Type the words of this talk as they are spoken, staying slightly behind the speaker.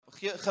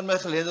Gaan my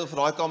geleentheid vir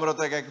daai kamera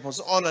te kyk of ons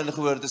aanlyn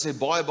gehoor te sê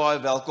baie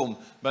welkom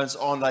by ons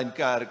aanlyn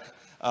kerk.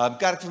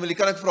 Kerkfamilie,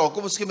 kan ek vra,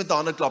 kom ons gee met 'n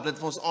hande klap net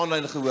vir ons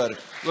aanlyn gehoor.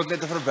 Ook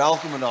net 'n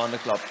verwelkomende hande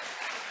klap.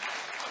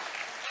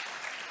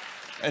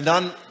 En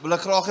dan wil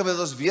ek graag hê dat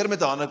ons weer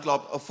met 'n hande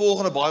klap 'n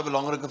volgende baie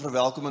belangrike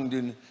verwelkoming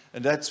doen.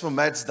 And that's for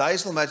Madz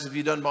Deyzel. Madz, if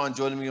you don't mind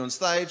joining me on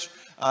stage.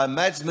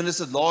 Madz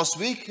ministered last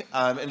week,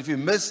 and if you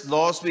missed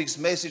last week's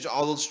message,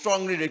 I will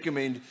strongly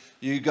recommend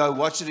you go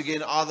watch it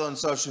again either on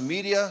social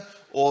media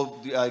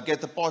or get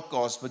the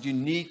podcast, but you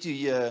need to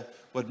hear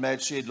what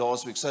Madz shared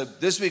last week. So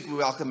this week we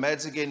welcome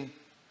Madz again.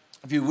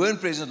 If you weren't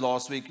present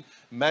last week,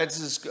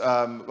 Madz is,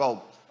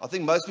 I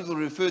think most people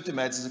refer to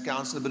Madz as a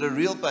counselor, but a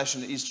real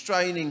passion is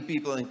training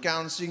people in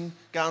counseling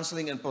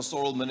and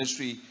pastoral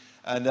ministry.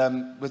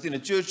 And within a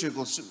church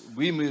circle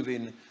we move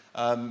in,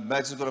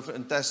 Madz has got a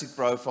fantastic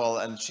profile,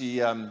 and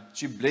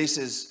she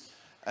blesses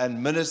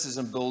and ministers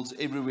and builds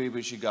everywhere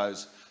where she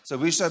goes. So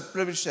we're so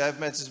privileged to have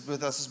Madz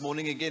with us this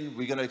morning again.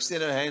 We're going to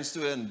extend our hands to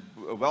her and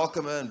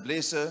welcome her and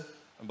bless her,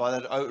 and by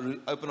that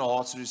open our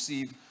hearts to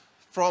receive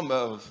from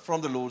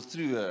the Lord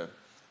through her.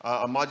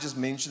 I might just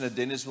mention that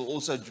Dennis will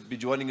also be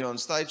joining her on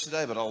stage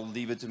today, but I'll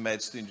leave it to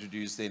Madz to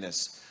introduce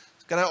Dennis.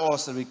 Can I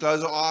ask that we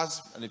close our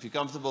eyes, and if you're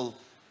comfortable,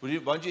 why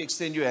don't you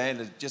extend your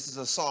hand just as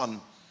a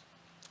sign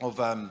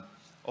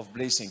of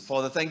blessing.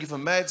 Father, thank you for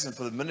Madz and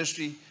for the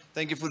ministry.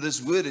 Thank you for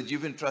this word that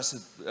you've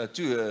entrusted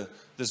to her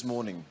this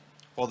morning.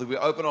 Father, we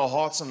open our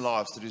hearts and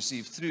lives to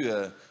receive through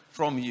her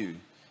from you.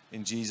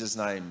 In Jesus'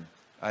 name,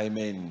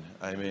 amen.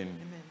 Amen.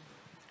 Amen.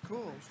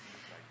 Cool.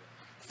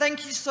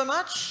 Thank you so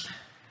much.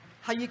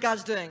 How you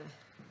guys doing?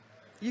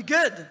 You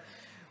good?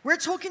 We're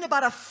talking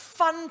about a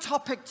fun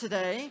topic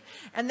today,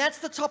 and that's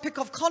the topic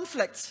of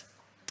conflict.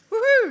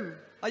 Woohoo!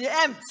 Are you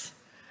amped?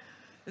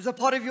 Is a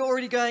part of you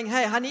already going,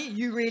 hey, honey,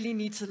 you really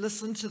need to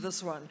listen to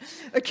this one.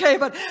 Okay,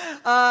 but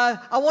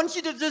I want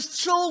you to just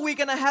chill. We're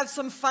going to have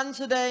some fun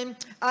today.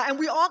 And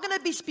we are going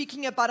to be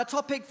speaking about a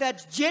topic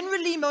that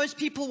generally most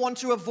people want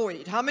to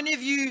avoid. How many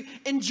of you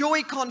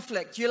enjoy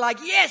conflict? You're like,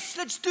 yes,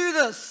 let's do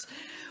this.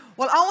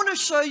 Well, I want to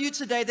show you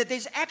today that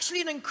there's actually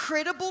an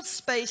incredible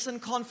space in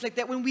conflict,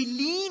 that when we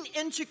lean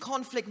into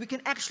conflict, we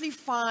can actually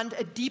find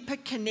a deeper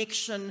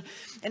connection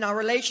in our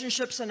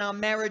relationships and our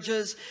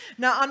marriages.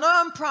 Now, I know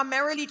I'm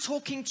primarily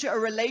talking to a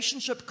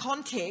relationship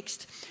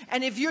context,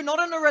 and if you're not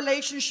in a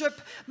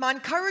relationship, my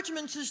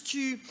encouragement is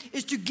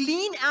to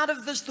glean out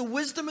of this the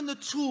wisdom and the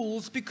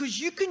tools, because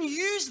you can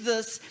use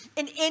this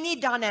in any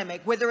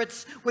dynamic, whether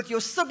it's with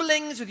your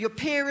siblings, with your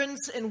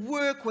parents, in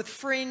work, with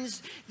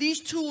friends.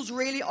 These tools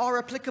really are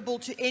applicable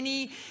to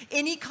any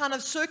kind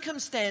of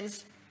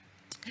circumstance.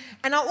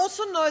 And I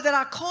also know that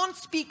I can't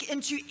speak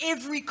into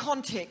every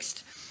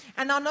context.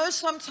 And I know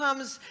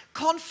sometimes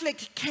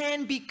conflict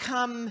can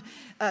become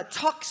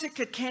toxic,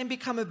 it can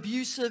become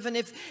abusive. And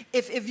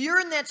if you're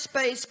in that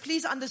space,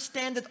 please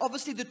understand that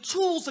obviously the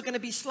tools are going to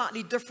be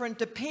slightly different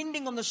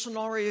depending on the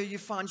scenario you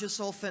find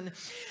yourself in.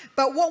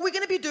 But what we're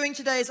going to be doing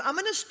today is I'm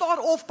going to start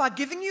off by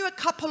giving you a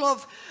couple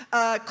of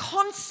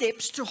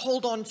concepts to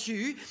hold on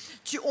to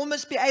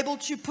almost be able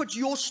to put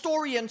your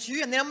story into.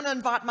 And then I'm going to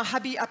invite my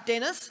hubby up,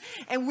 Dennis,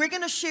 and we're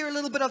going to share a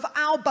little bit of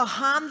our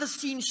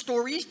behind-the-scenes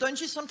stories.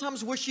 Don't you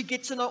sometimes wish you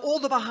get to know all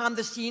the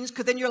behind-the-scenes,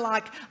 because then you're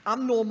like,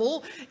 I'm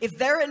normal. If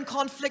they're in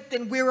conflict,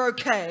 then we're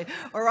okay.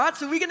 All right,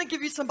 so we're going to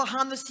give you some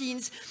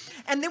behind-the-scenes,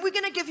 and then we're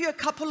going to give you a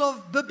couple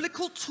of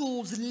biblical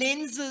tools,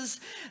 lenses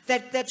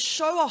that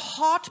show a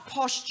heart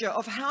posture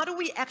of how do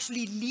we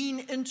actually lean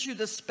into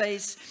the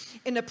space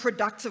in a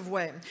productive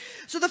way.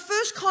 So the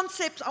first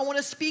concept I want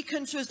to speak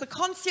into is the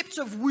concept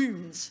of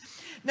wounds.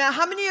 Now,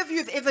 how many of you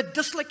have ever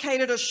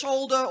dislocated a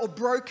shoulder or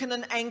broken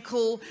an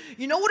ankle?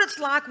 You know what it's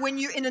like when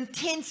you're in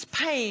intense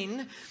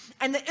pain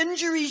and the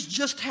injury's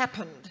just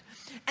happened.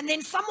 And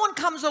then someone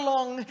comes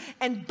along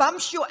and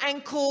bumps your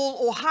ankle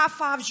or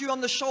high-fives you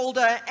on the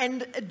shoulder,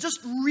 and it just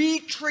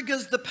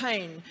re-triggers the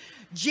pain.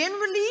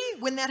 Generally,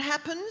 when that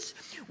happens,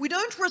 we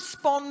don't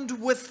respond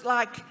with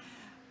like,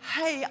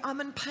 hey,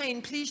 I'm in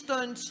pain, please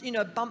don't,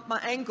 bump my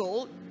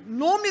ankle.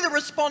 Normally the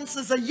response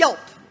is a yelp.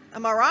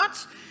 Am I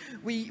right?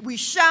 We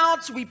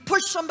shout, we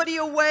push somebody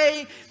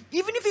away.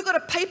 Even if you've got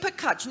a paper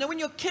cut, when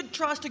your kid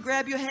tries to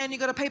grab your hand,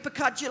 you've got a paper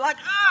cut, you're like,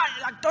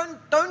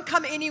 don't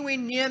come anywhere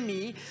near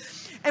me.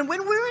 And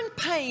when we're in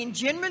pain,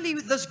 generally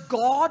this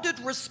guarded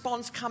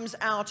response comes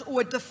out,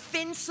 or a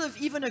defensive,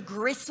 even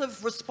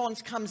aggressive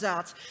response comes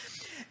out.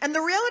 And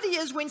the reality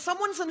is, when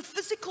someone's in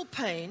physical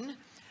pain,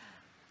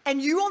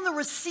 and you're on the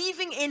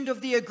receiving end of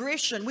the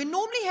aggression, we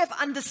normally have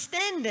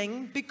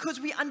understanding,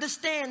 because we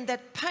understand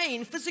that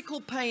pain,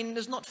 physical pain,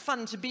 is not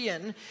fun to be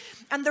in.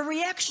 And the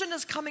reaction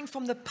is coming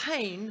from the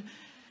pain.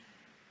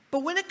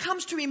 But when it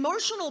comes to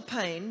emotional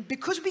pain,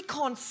 because we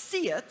can't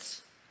see it,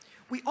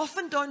 we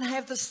often don't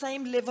have the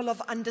same level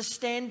of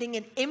understanding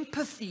and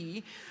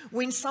empathy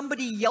when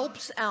somebody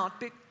yelps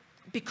out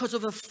because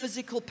of a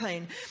physical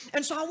pain.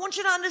 And so I want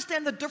you to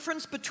understand the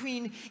difference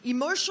between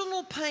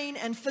emotional pain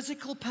and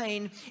physical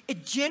pain.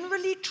 It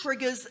generally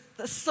triggers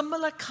a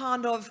similar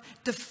kind of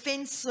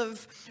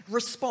defensive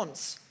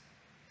response.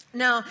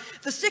 Now,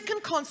 the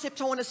second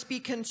concept I want to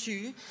speak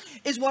into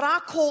is what I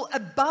call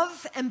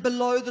above and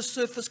below the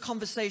surface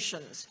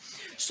conversations.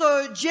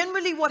 So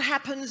generally what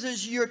happens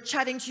is you're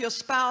chatting to your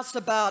spouse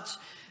about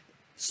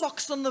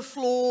socks on the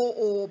floor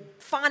or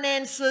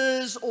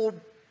finances or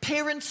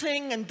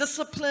parenting and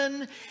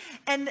discipline.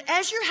 And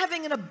as you're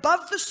having an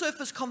above the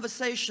surface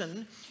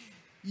conversation,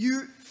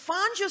 you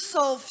find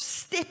yourself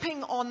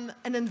stepping on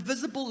an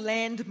invisible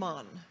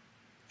landmine.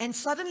 And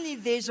suddenly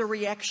there's a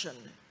reaction.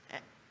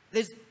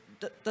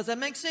 Does that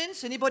make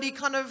sense? Anybody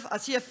I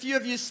see a few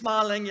of you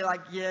smiling. You're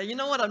like, yeah, you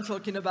know what I'm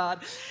talking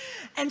about.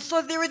 And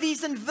so there are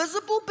these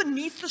invisible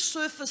beneath the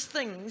surface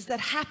things that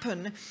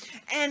happen.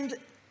 And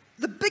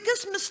the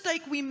biggest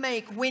mistake we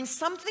make when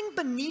something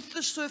beneath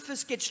the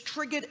surface gets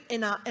triggered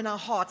in our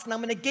hearts, and I'm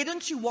going to get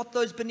into what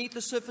those beneath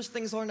the surface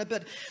things are in a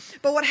bit.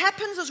 But what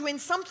happens is when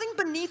something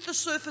beneath the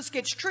surface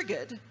gets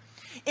triggered,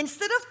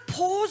 instead of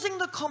pausing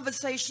the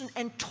conversation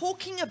and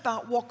talking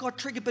about what got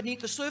triggered beneath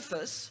the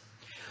surface,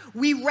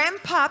 we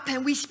ramp up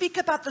and we speak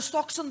about the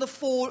socks on the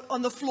floor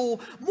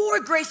more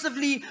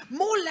aggressively,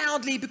 more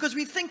loudly, because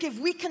we think if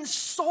we can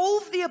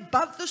solve the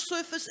above the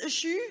surface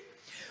issue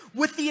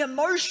with the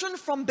emotion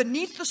from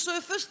beneath the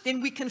surface,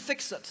 then we can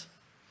fix it.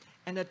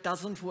 And it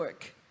doesn't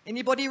work.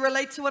 Anybody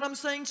relate to what I'm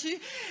saying to you?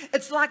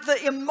 It's like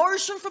the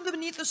emotion from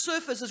beneath the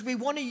surface is we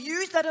want to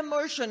use that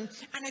emotion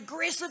and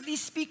aggressively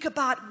speak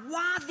about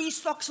why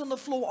these socks on the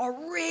floor are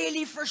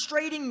really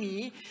frustrating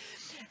me.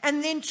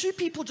 And then two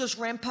people just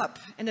ramp up,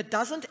 and it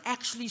doesn't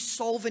actually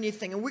solve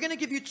anything. And we're going to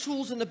give you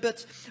tools in a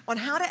bit on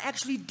how to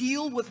actually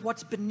deal with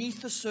what's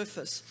beneath the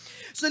surface.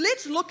 So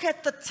let's look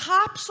at the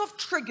types of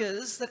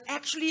triggers that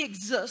actually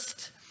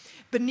exist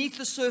beneath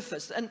the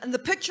surface. And the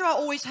picture I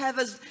always have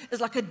is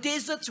like a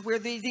desert where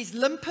there's these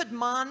limpid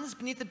mines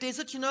beneath the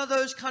desert. You know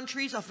those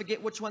countries, I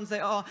forget which ones they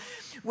are,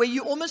 where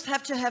you almost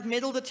have to have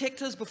metal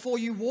detectors before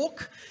you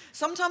walk.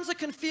 Sometimes it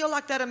can feel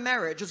like that in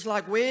marriage. It's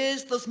like,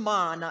 where's this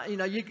mine? You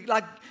know, you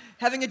like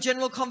having a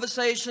general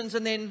conversations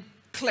and then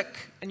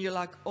click, and you're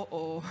like,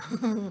 uh-oh,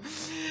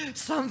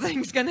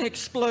 something's going to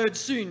explode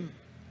soon.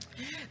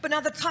 But now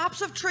the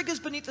types of triggers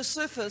beneath the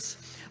surface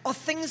are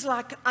things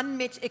like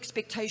unmet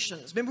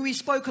expectations. Remember we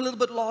spoke a little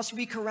bit last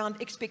week around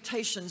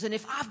expectations. And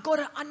if I've got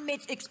an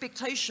unmet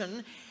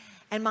expectation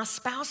and my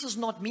spouse is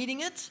not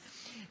meeting it,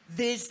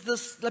 there's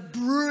this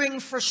brewing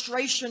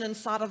frustration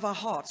inside of our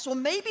hearts. Or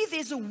maybe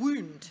there's a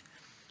wound,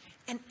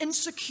 an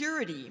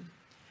insecurity,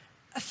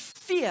 a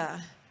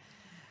fear,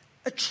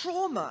 a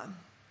trauma,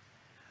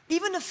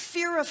 even a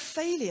fear of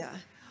failure.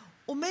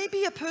 Or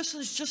maybe a person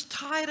is just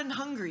tired and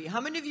hungry. How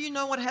many of you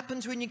know what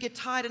happens when you get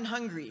tired and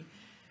hungry?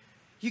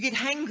 You get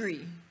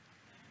hangry.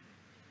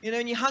 You know,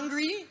 when you're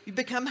hungry, you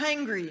become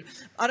hangry.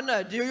 I don't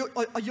know,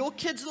 are your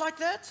kids like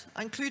that?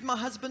 I include my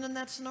husband in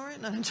that scenario.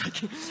 No, I'm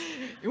joking.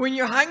 When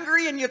you're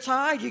hungry and you're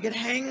tired, you get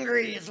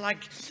hangry. It's like,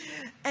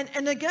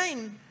 and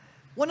again,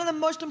 one of the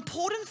most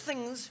important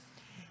things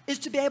is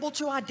to be able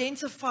to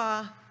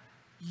identify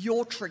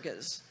your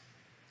triggers.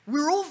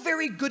 We're all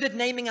very good at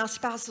naming our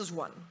spouses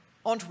one,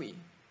 aren't we?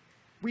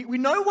 We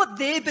know what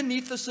their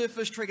beneath the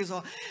surface triggers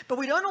are, but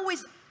we don't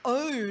always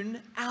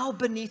own our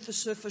beneath the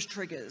surface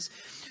triggers.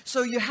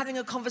 So you're having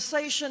a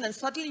conversation and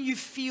suddenly you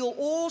feel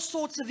all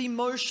sorts of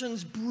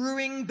emotions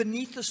brewing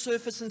beneath the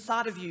surface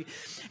inside of you.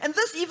 And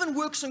this even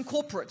works in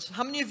corporate.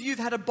 How many of you have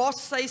had a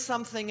boss say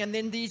something and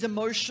then these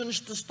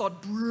emotions just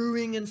start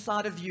brewing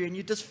inside of you and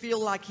you just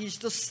feel like he's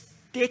just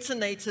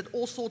detonated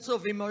all sorts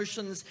of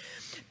emotions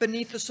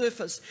beneath the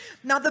surface.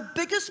 Now, the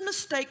biggest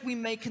mistake we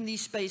make in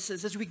these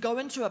spaces is we go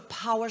into a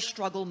power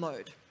struggle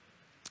mode.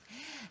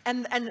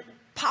 And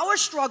power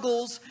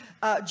struggles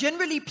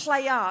generally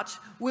play out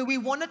where we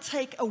want to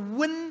take a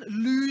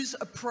win-lose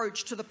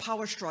approach to the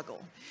power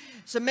struggle.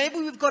 So maybe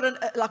we've got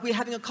like we're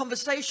having a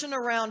conversation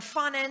around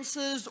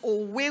finances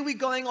or where we're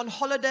going on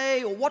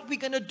holiday or what we're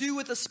going to do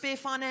with the spare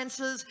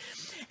finances.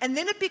 And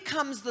then it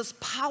becomes this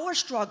power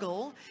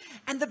struggle.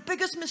 And the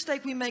biggest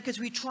mistake we make is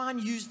we try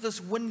and use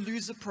this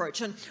win-lose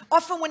approach. And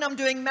often when I'm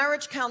doing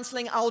marriage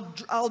counseling,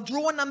 I'll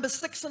draw a number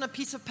 6 on a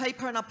piece of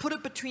paper and I'll put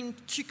it between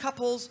two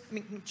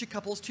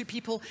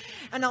people.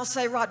 And I'll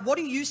say, right, what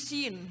do you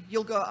see? And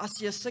you'll go, I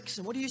see a 6.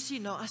 And what do you see?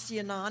 No, I see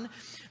a 9. And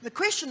the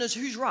question is,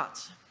 who's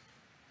right?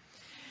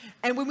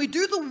 And when we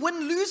do the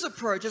win-lose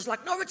approach, it's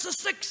like, no, it's a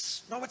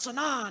 6. No, it's a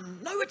 9.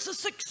 No, it's a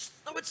 6.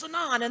 No, it's a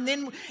 9. And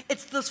then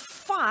it's this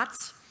fight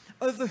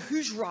over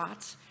who's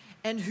right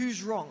and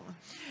who's wrong.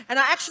 And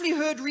I actually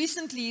heard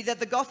recently that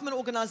the government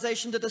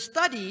organization did a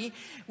study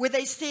where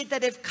they said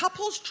that if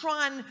couples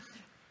try and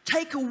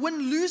take a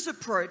win-lose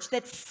approach,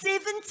 that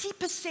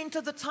 70%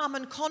 of the time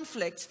in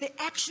conflicts, there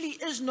actually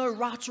is no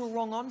right or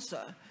wrong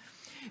answer.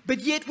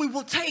 But yet we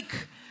will take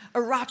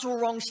a right or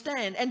wrong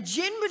stand. And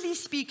generally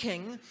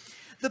speaking,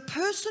 the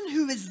person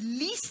who is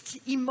least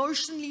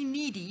emotionally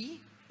needy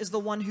is the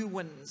one who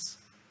wins.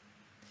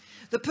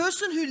 The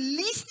person who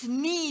least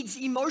needs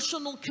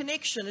emotional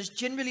connection is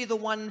generally the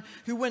one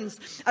who wins.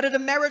 I did a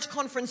marriage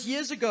conference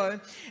years ago,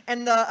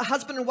 and the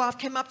husband and wife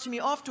came up to me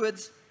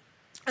afterwards,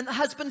 And the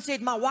husband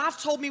said, my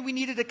wife told me we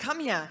needed to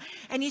come here.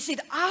 And he said,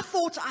 I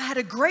thought I had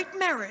a great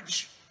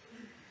marriage.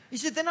 He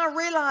said, then I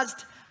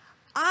realized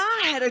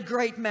I had a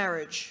great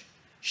marriage.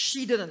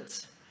 She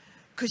didn't.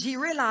 Because he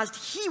realized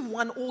he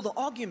won all the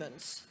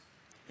arguments.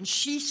 And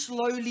she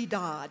slowly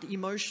died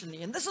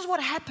emotionally. And this is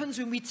what happens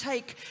when we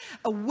take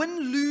a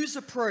win-lose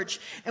approach.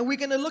 And we're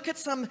going to look at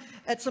some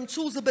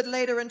tools a bit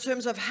later in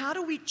terms of how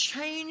do we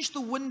change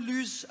the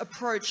win-lose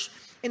approach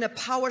in a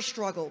power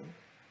struggle.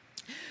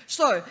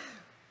 So,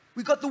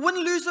 we've got the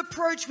win-lose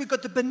approach, we've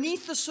got the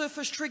beneath the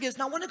surface triggers.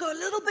 Now I want to go a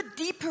little bit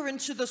deeper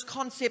into this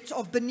concept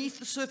of beneath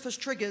the surface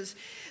triggers,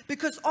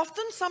 because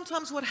often,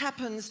 sometimes what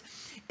happens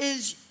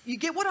is you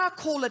get what I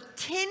call a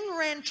 10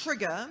 Rand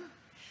trigger,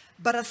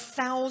 but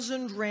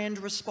 1,000 Rand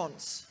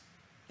response.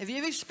 Have you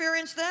ever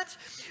experienced that?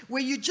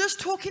 Where you're just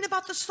talking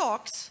about the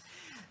socks,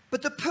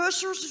 but the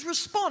person's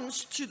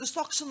response to the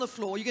socks on the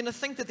floor, you're going to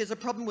think that there's a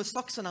problem with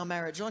socks in our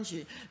marriage, aren't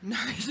you? No,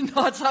 it's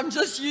not. I'm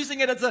just using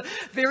it as a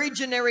very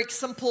generic,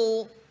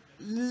 simple,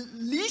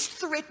 least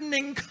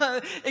threatening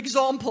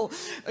example.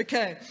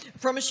 Okay, I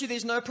promise you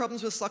there's no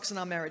problems with socks in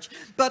our marriage.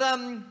 But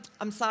I'm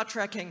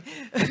sidetracking.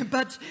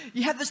 But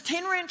you have this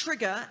 10 Rand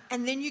trigger,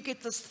 and then you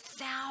get this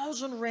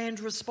 1,000 Rand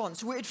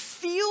response, where it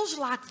feels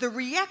like the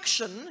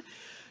reaction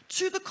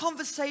to the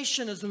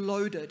conversation is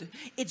loaded.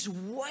 It's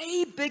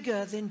way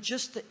bigger than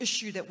just the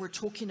issue that we're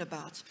talking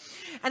about.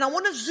 And I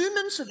want to zoom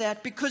into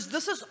that because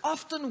this is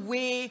often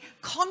where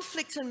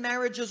conflict in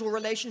marriages or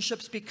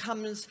relationships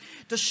becomes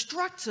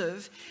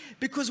destructive,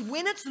 because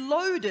when it's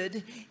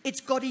loaded, it's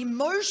got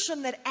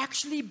emotion that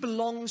actually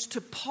belongs to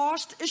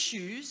past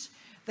issues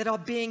that are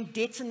being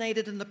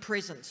detonated in the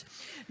present.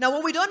 Now,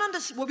 what we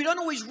don't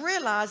always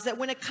realize that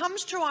when it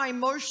comes to our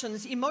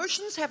emotions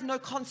have no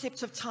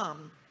concept of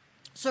time.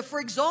 So, for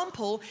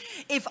example,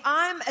 if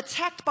I'm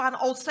attacked by an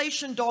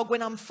Alsatian dog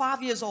when I'm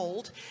 5 years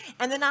old,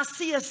 and then I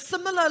see a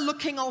similar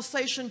looking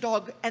Alsatian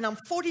dog and I'm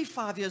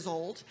 45 years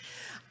old,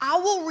 I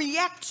will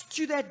react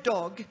to that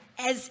dog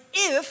as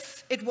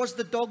if it was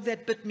the dog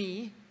that bit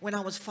me when I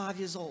was 5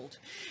 years old.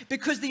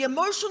 Because the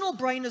emotional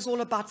brain is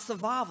all about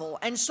survival.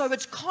 And so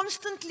it's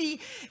constantly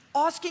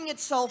asking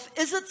itself,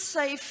 is it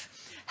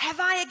safe?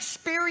 Have I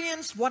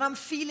experienced what I'm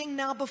feeling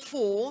now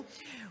before?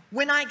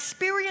 When I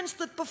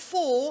experienced it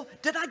before,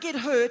 did I get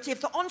hurt?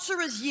 If the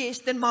answer is yes,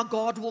 then my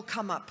guard will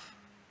come up.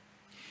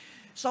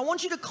 So I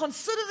want you to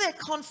consider that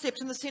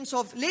concept in the sense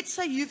of, let's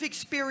say you've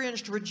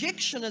experienced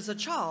rejection as a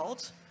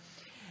child,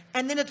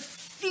 and then it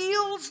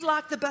feels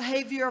like the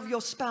behavior of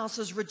your spouse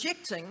is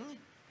rejecting.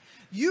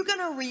 You're going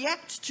to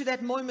react to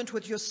that moment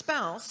with your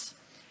spouse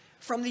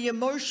from the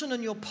emotion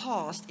in your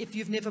past if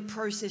you've never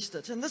processed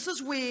it. And this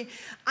is where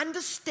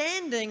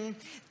understanding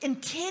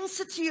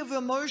intensity of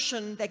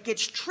emotion that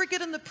gets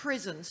triggered in the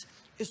present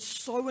is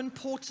so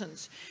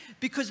important.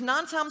 Because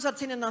 9 times out of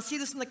 10, and I see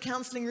this in the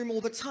counseling room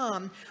all the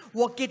time,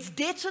 what gets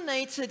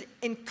detonated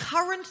in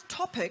current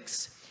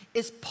topics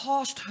is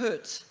past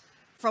hurt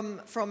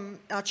from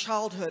our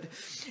childhood.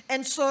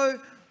 And so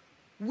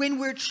when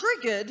we're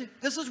triggered,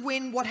 this is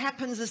when what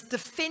happens is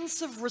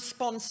defensive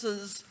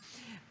responses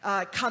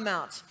come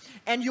out.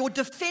 And your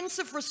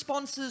defensive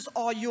responses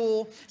are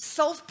your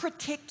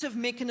self-protective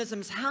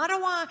mechanisms. How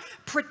do I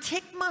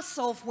protect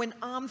myself when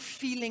I'm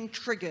feeling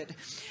triggered?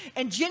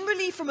 And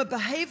generally, from a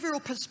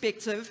behavioral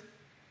perspective,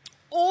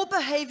 all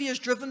behavior is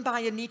driven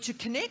by a need to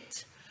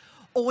connect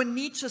or a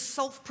need to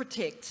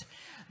self-protect.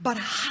 But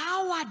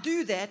how I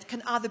do that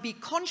can either be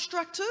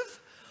constructive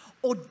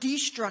or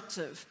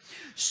destructive.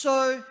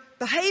 So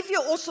behavior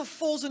also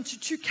falls into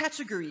 2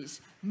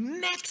 categories.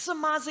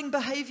 Maximizing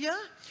behavior.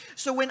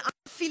 So when I'm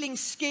feeling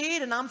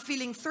scared and I'm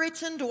feeling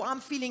threatened or I'm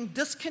feeling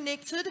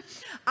disconnected,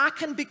 I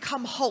can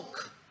become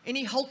Hulk.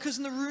 Any Hulkers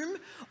in the room?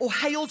 Or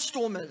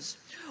hailstormers?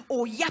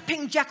 Or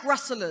yapping Jack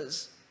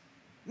Russellers?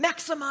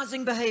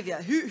 Maximizing behavior.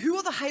 Who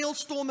are the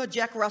hailstormer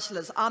Jack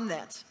Russellers? I'm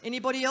that.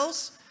 Anybody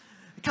else?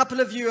 A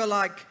couple of you are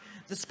like,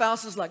 the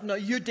spouse is like, no,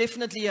 you're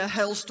definitely a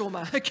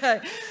hailstormer.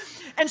 Okay.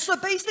 And so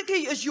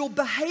basically, as your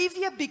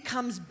behavior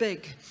becomes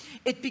big,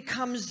 it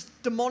becomes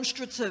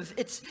demonstrative.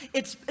 It's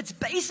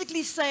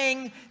basically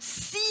saying,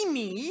 see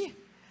me,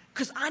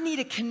 because I need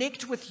to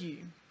connect with you.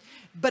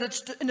 But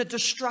it's in a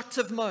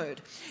destructive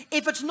mode.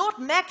 If it's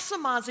not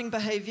maximizing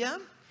behavior,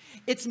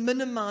 it's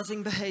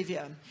minimizing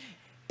behavior.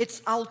 It's,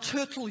 I'll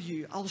turtle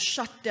you, I'll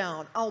shut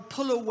down, I'll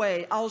pull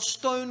away, I'll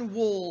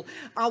stonewall,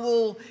 I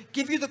will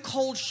give you the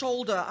cold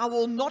shoulder, I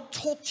will not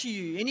talk to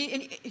you.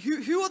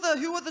 Who are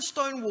the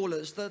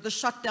stonewallers, the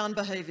shutdown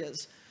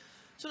behaviors?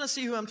 I just want to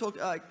see who I'm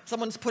talking.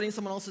 Someone's putting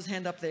someone else's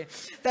hand up there.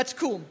 That's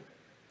cool.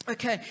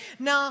 Okay.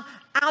 Now,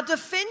 our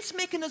defense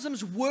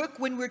mechanisms work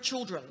when we're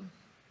children,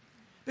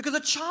 because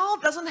a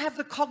child doesn't have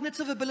the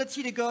cognitive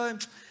ability to go,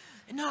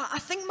 no, I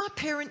think my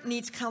parent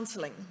needs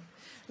counseling.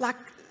 Like,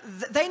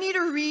 they need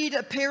to read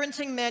a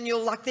parenting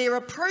manual. Like, their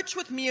approach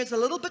with me is a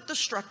little bit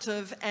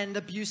destructive and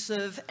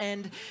abusive,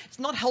 and it's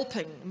not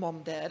helping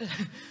mom, dad.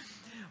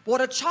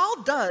 What a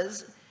child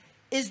does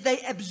is they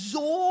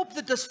absorb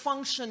the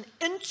dysfunction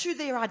into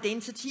their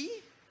identity.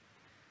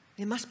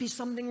 there must be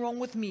something wrong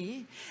with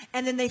me.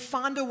 And then they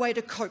find a way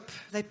to cope.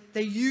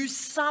 They use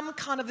some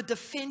kind of a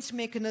defense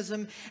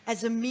mechanism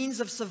as a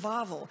means of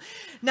survival.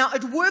 Now,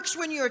 it works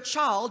when you're a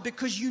child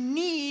because you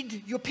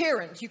need your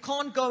parent. You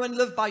can't go and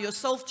live by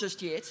yourself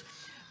just yet.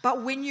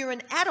 But when you're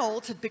an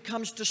adult, it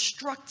becomes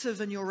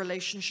destructive in your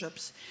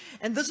relationships.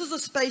 And this is a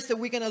space that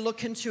we're going to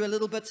look into a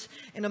little bit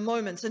in a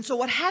moment. And so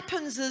what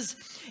happens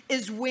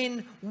is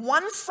when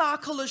one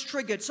cycle is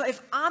triggered, so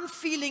if I'm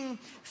feeling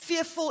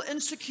fearful,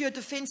 insecure,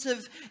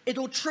 defensive,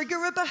 it'll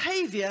trigger a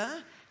behavior.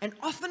 And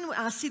often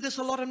I see this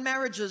a lot in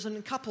marriages and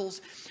in couples.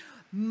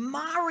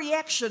 My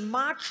reaction,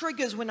 my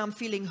triggers when I'm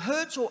feeling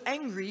hurt or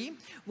angry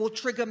will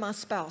trigger my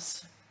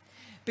spouse.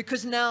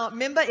 Because now,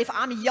 remember, if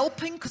I'm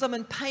yelping because I'm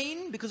in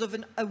pain, because of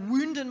a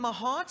wound in my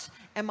heart,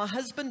 and my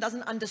husband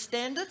doesn't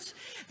understand it,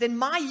 then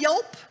my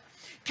yelp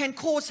can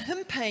cause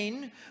him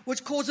pain,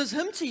 which causes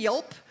him to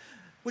yelp,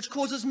 which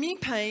causes me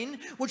pain,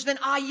 which then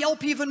I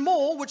yelp even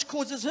more, which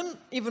causes him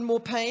even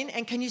more pain.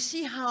 And can you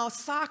see how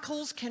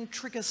cycles can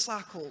trigger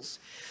cycles?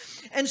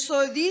 And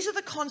so these are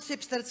the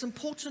concepts that it's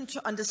important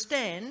to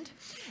understand.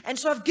 And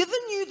so I've given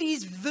you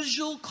these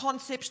visual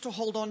concepts to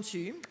hold on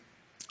to.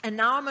 And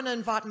now I'm going to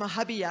invite my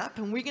hubby up,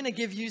 and we're going to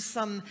give you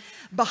some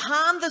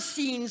behind the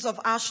scenes of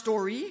our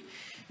story.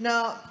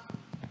 Now,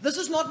 this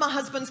is not my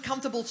husband's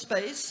comfortable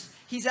space.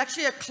 He's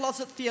actually a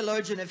closet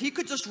theologian. If he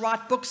could just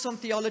write books on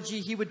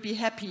theology, he would be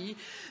happy.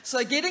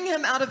 So getting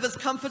him out of his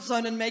comfort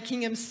zone and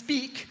making him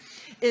speak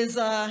is,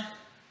 well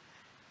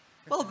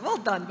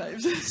done,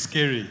 babes.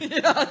 Scary.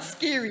 Yeah, it's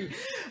scary.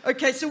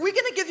 Okay, so we're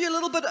going to give you a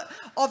little bit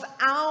of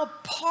our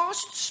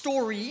past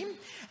story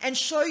and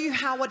show you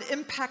how it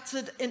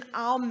impacted in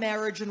our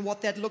marriage and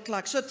what that looked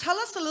like. So tell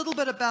us a little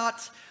bit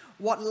about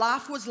what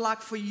life was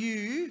like for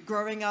you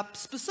growing up,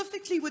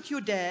 specifically with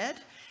your dad,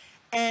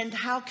 and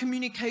how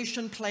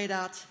communication played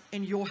out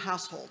in your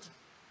household.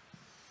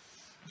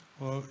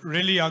 Well,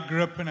 really, I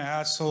grew up in a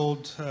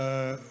household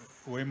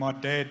where my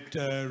dad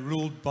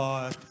ruled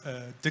by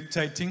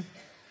dictating.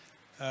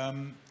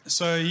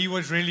 So he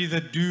was really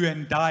the do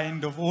and die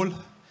end of all.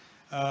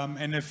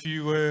 And if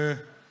you were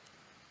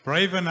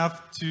brave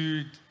enough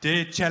to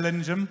dare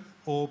challenge him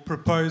or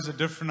propose a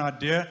different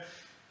idea,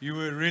 you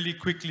were really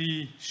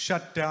quickly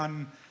shut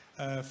down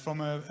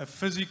from a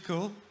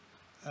physical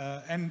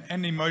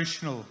and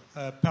emotional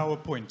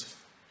PowerPoint.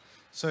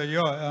 So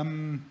yeah,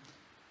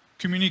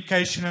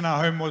 communication in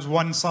our home was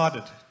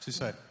one-sided, to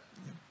say.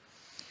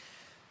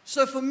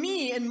 So for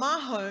me, in my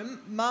home,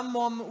 my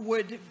mom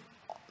would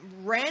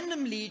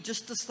randomly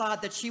just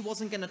decide that she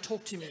wasn't going to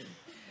talk to me.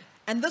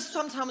 And this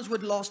sometimes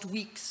would last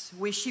weeks,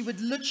 where she would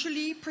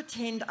literally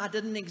pretend I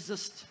didn't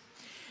exist.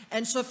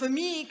 And so for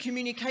me,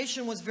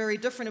 communication was very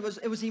different.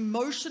 It was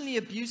emotionally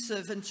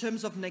abusive in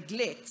terms of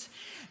neglect.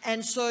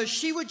 And so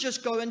she would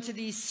just go into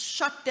these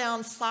shut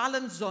down,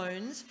 silent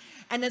zones.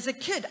 And as a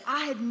kid,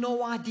 I had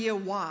no idea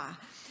why.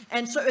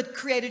 And so it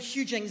created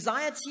huge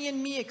anxiety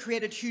in me. It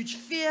created huge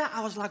fear.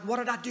 I was like, what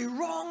did I do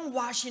wrong?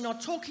 Why is she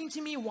not talking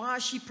to me? Why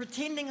is she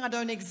pretending I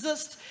don't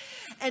exist?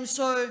 And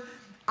so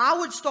I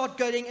would start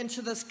going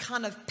into this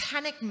kind of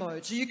panic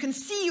mode. So you can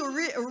see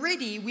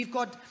already we've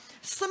got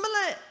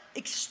similar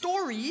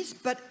stories,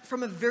 but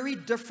from a very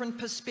different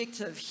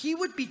perspective. He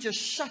would be just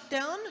shut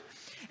down,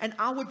 and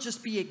I would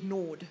just be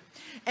ignored.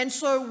 And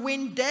so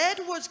when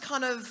Dad was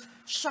kind of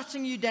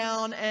shutting you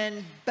down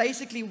and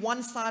basically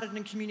one-sided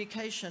in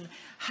communication,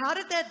 how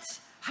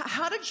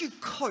did you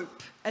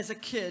cope as a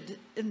kid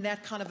in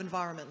that kind of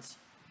environment?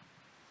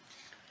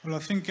 Well, I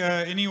think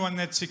anyone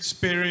that's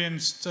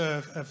experienced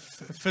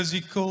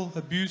physical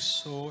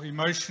abuse or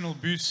emotional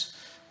abuse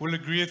will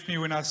agree with me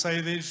when I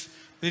say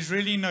there's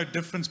really no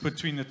difference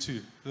between the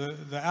two.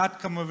 The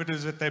outcome of it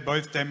is that they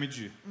both damage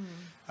you.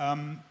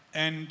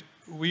 And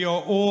we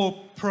are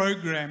all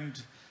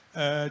programmed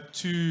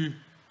to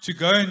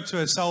go into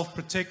a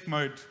self-protect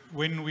mode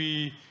when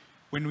we're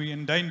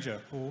in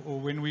danger or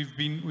when we've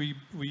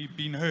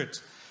been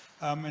hurt.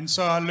 And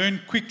so I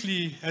learned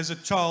quickly as a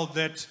child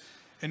that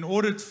in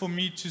order for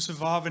me to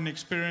survive an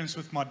experience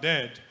with my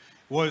dad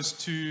was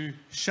to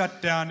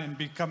shut down and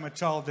become a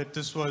child that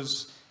this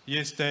was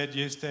yes, dad,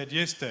 yes, dad,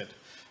 yes, dad.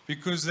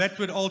 Because that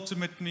would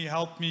ultimately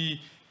help me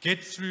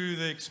get through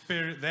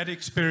that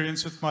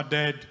experience with my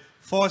dad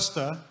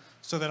faster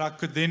so that I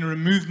could then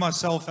remove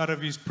myself out of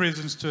his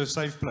presence to a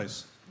safe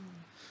place.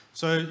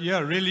 So yeah,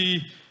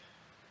 really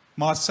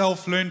my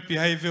self-learned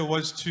behavior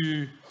was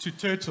to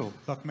turtle,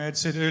 like Madz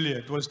said earlier.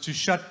 It was to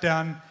shut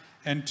down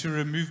and to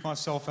remove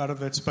myself out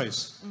of that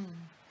space.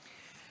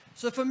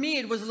 So for me,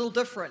 it was a little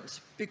different.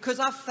 Because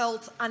I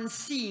felt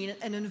unseen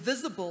and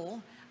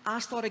invisible, I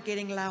started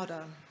getting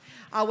louder.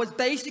 I was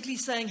basically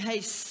saying,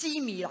 hey,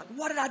 see me, like,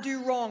 what did I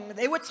do wrong?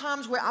 There were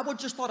times where I would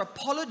just start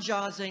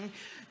apologizing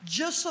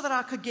just so that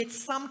I could get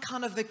some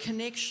kind of a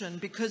connection,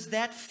 because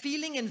that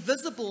feeling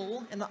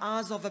invisible in the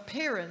eyes of a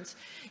parent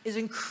is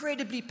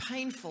incredibly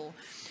painful.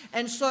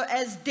 And so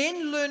as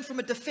Den learned from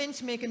a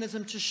defense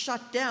mechanism to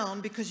shut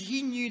down, because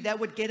he knew that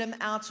would get him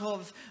out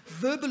of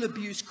verbal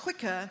abuse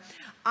quicker,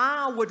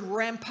 I would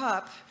ramp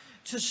up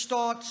to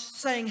start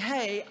saying,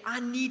 hey, I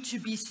need to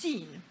be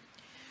seen.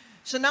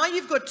 So now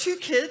you've got 2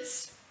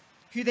 kids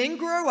who then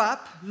grow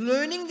up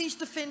learning these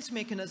defense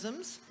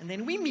mechanisms, and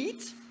then we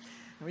meet,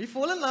 and we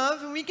fall in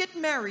love, and we get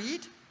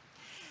married,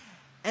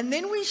 and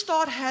then we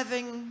start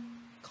having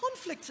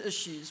conflict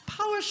issues,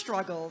 power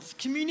struggles,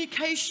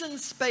 communication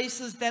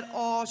spaces that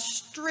are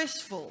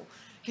stressful.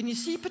 Can you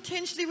see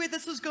potentially where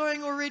this is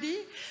going already?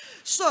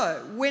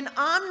 So when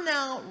I'm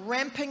now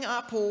ramping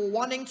up or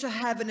wanting to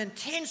have an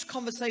intense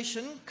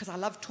conversation, because I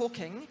love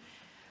talking,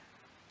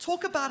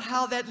 talk about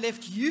how that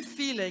left you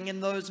feeling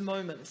in those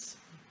moments.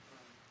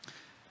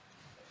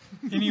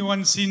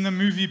 Anyone seen the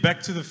movie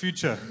Back to the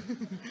Future?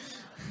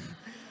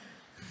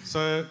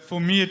 So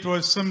for me it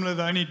was similar.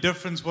 The only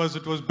difference was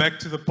it was back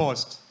to the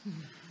past.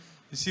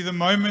 You see, the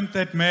moment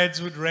that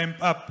Madz would ramp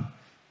up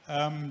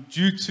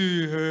due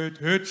to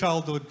her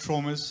childhood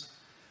traumas,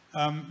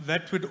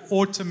 that would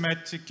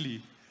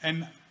automatically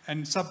and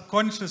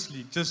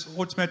subconsciously just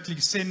automatically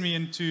send me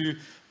into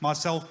my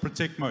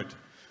self-protect mode,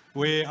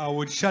 where I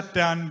would shut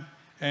down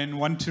and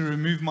want to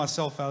remove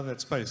myself out of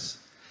that space.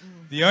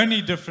 The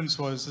only difference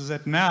is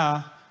that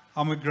now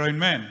I'm a grown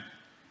man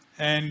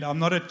and I'm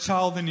not a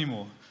child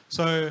anymore.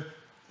 So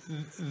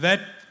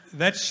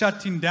that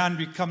shutting down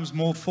becomes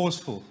more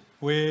forceful,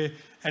 where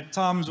at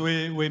times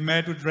where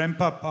Madz would ramp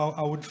up,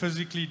 I would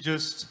physically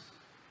just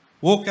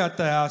walk out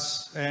the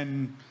house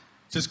and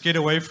just get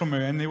away from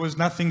her, and there was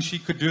nothing she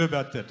could do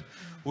about that,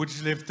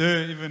 which left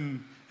her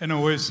even in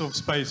a worse off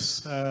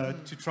space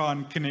to try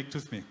and connect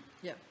with me.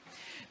 Yeah,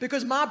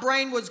 because my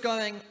brain was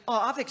going, oh,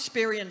 I've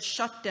experienced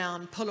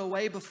shutdown, pull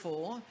away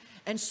before,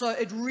 and so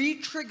it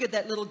re-triggered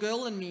that little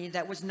girl in me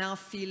that was now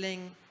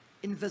feeling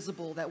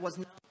invisible, that was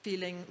now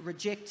feeling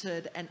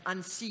rejected and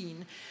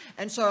unseen.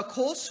 And so, of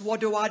course, what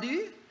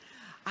do?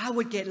 I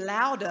would get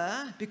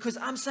louder because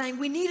I'm saying,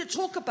 we need to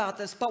talk about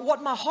this. But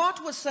what my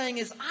heart was saying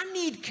is, I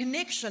need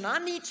connection. I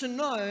need to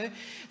know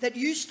that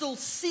you still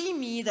see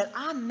me, that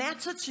I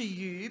matter to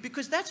you,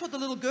 because that's what the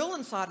little girl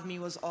inside of me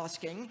was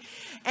asking.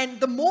 And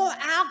the more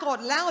I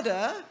got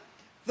louder,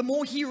 the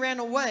more he ran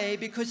away,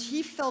 because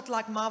he felt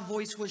like my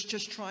voice was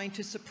just trying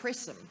to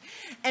suppress him.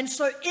 And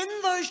so in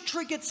those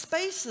triggered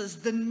spaces,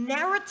 the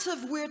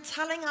narrative we're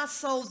telling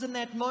ourselves in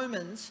that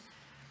moment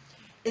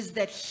is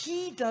that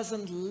he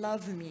doesn't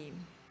love me.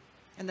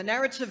 And the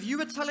narrative you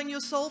were telling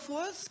yourself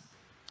was?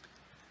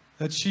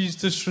 That she's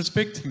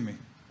disrespecting me.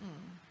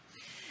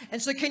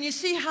 And so can you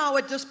see how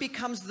it just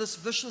becomes this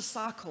vicious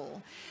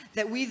cycle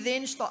that we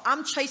then start,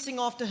 I'm chasing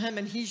after him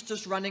and he's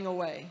just running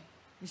away.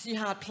 You see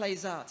how it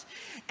plays out.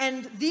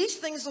 And these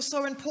things are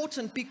so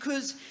important,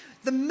 because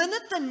the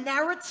minute the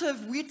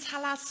narrative we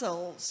tell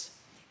ourselves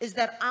is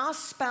that our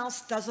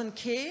spouse doesn't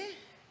care,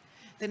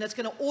 then it's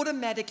going to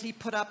automatically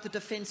put up the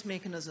defense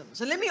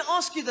mechanisms. And let me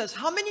ask you this.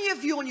 How many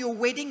of you on your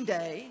wedding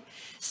day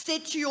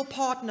said to your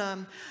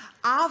partner,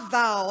 I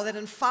vow that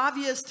in 5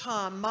 years'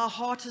 time, my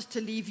heart is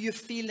to leave you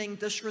feeling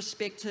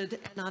disrespected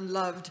and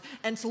unloved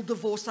until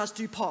divorce us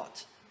do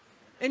part?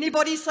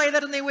 Anybody say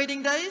that on their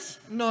wedding days?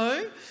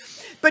 No.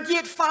 But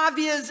yet 5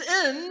 years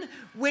in,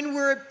 when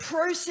we're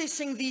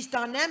processing these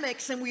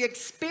dynamics and we're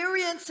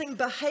experiencing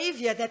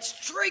behavior that's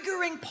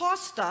triggering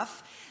past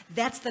stuff,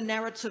 that's the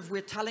narrative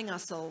we're telling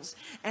ourselves.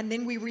 And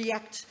then we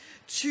react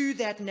to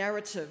that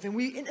narrative. And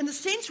we, in a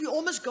sense, we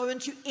almost go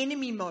into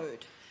enemy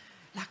mode.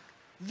 Like,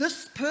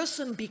 this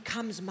person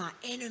becomes my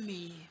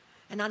enemy,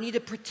 and I need to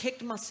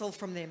protect myself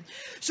from them.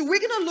 So we're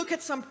going to look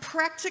at some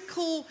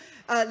practical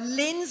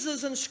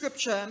lenses in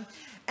Scripture.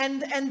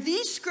 And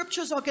these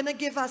scriptures are going to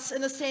give us,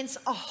 in a sense,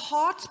 a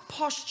heart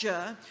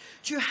posture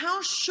to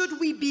how should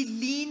we be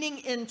leaning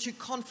into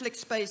conflict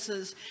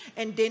spaces.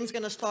 And Den's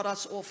going to start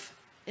us off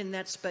in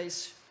that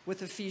space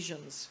with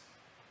Ephesians.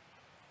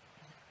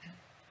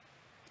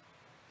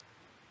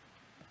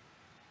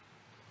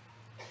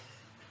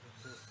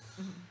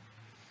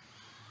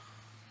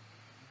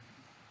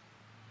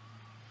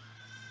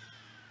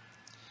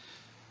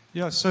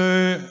 Yeah,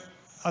 so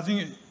I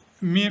think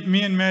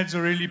me and Madz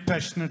are really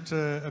passionate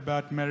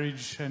about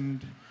marriage,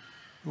 and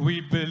we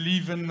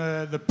believe in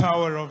the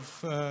power of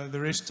the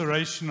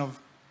restoration of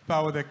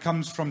power that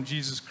comes from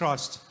Jesus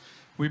Christ.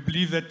 We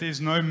believe that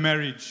there's no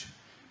marriage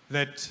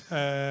that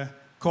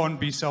can't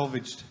be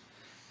salvaged.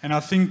 And I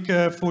think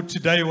for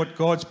today, what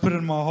God's put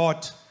in my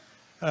heart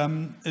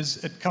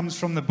is it comes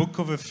from the book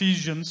of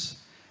Ephesians.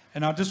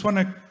 And I just want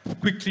to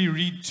quickly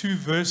read 2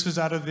 verses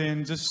out of there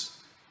and just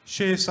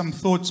share some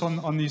thoughts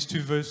on these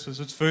 2 verses.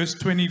 It's verse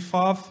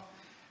 25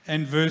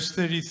 and verse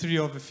 33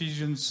 of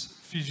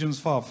Ephesians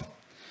 5.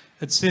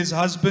 It says,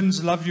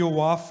 husbands, love your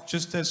wife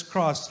just as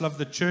Christ loved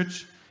the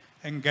church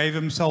and gave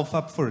himself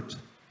up for it.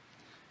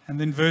 And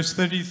then verse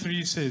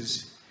 33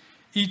 says,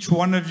 each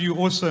one of you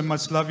also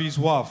must love his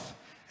wife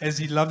as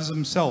he loves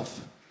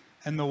himself,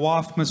 and the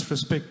wife must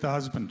respect the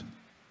husband.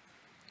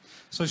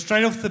 So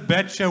straight off the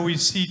bat, shall we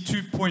see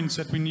 2 points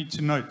that we need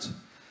to note.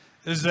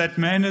 Is that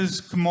man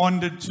is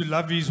commanded to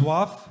love his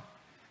wife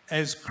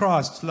as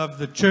Christ loved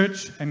the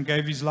church and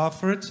gave his life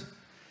for it.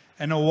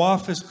 And a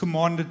wife is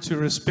commanded to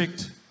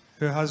respect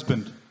her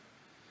husband.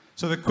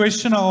 So the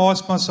question I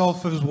ask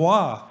myself is,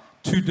 why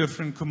two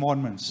different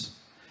commandments?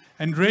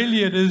 And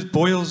really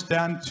boils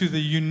down to the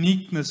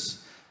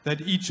uniqueness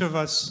that each of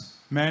us,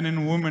 man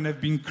and woman,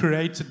 have been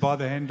created by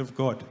the hand of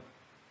God.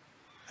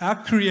 Our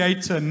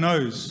Creator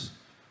knows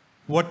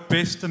what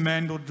best a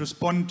man would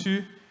respond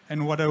to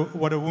and what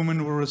a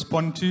woman will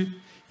respond to.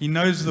 He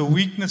knows the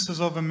weaknesses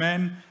of a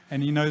man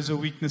and he knows the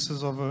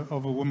weaknesses of a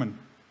woman.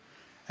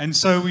 And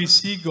so we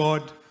see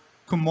God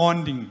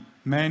commanding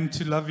man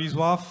to love his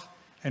wife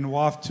and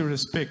wife to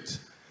respect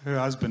her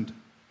husband.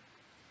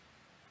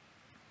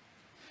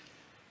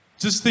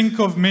 Just think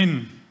of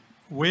men.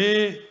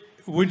 Where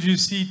would you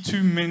see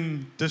two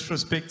men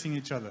disrespecting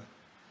each other?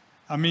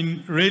 I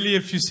mean, really,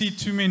 if you see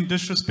two men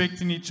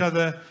disrespecting each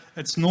other,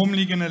 it's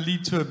normally going to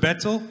lead to a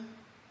battle,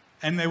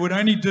 and they would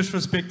only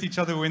disrespect each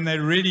other when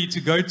they're ready to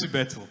go to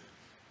battle.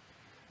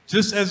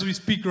 Just as we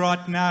speak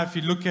right now, if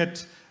you look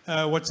at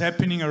what's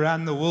happening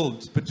around the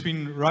world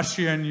between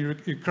Russia and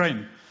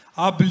Ukraine,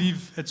 I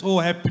believe it's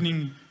all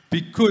happening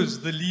because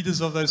the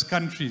leaders of those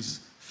countries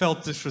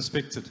felt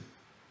disrespected.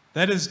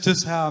 That is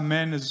just how a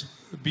man has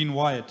been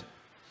wired.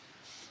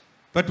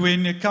 But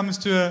when it comes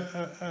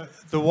to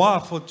the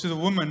wife or to the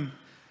woman,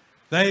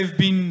 they've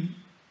been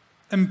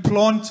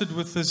implanted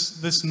with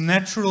this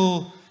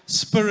natural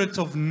spirit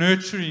of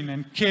nurturing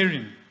and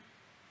caring.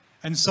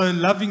 And so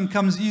loving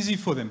comes easy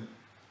for them.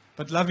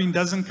 But loving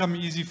doesn't come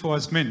easy for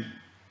us men.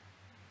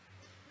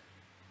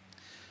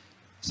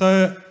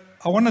 So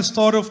I want to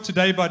start off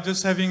today by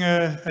just having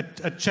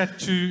a chat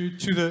to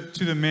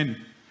the men.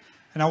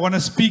 And I want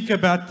to speak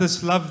about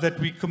this love that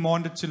we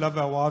commanded to love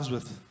our wives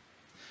with.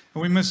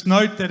 And we must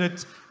note that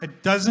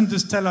it doesn't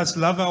just tell us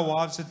love our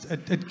wives,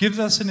 it gives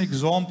us an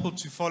example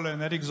to follow, and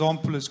that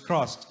example is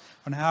Christ,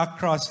 on how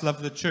Christ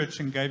loved the church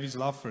and gave his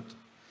life for it.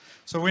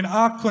 So when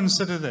I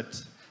consider that,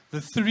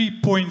 the 3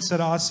 points that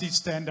I see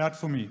stand out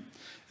for me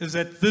is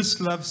that this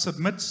love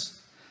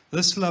submits,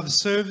 this love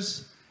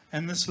serves,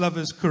 and this love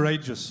is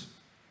courageous.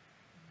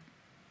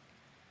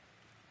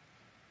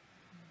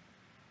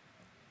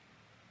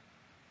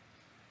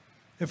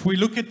 If we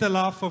look at the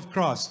life of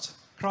Christ,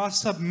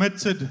 Christ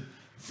submitted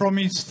from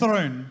his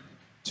throne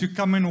to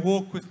come and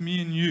walk with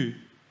me and you,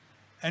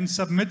 and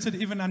submitted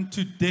even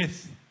unto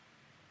death,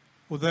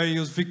 although he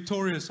was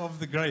victorious of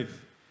the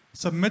grave,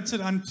 submitted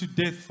unto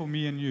death for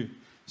me and you.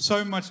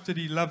 So much did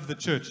he love the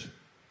church.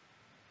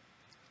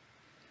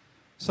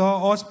 So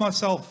I ask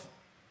myself,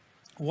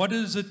 what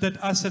is it that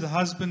us as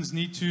husbands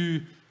need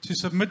to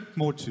submit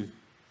more to?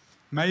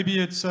 Maybe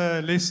it's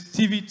less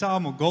TV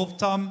time or golf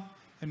time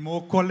and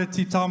more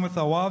quality time with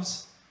our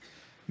wives.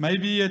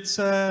 Maybe it's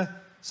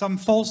some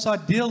false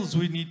ideals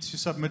we need to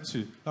submit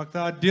to, like the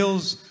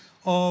ideals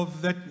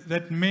of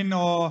that men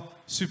are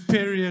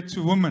superior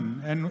to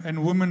women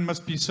and women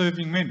must be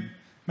serving men.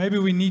 Maybe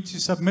we need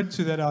to submit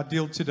to that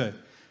ideal today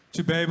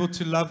to be able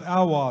to love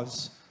our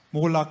wives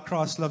more like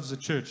Christ loves the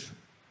church.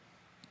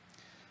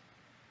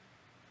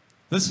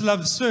 This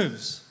love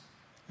serves.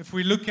 If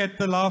we look at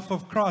the life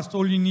of Christ,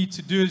 all you need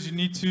to do is you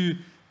need to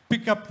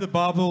pick up the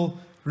Bible,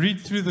 read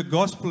through the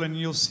gospel, and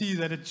you'll see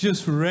that it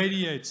just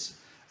radiates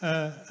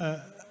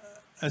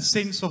a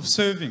sense of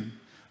serving,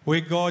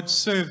 where God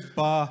served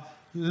by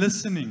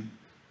listening,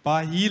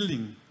 by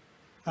healing.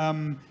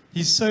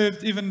 He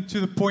served even to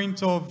the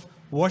point of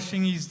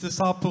washing his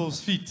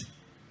disciples' feet.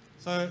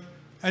 So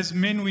as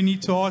men, we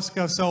need to ask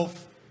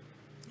ourselves,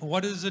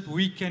 what is it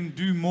we can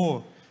do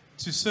more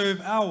to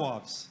serve our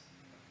wives,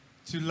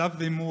 to love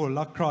them more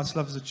like Christ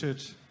loves the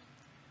church?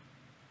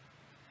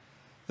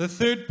 The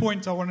third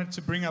point I wanted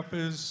to bring up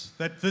is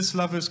that this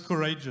love is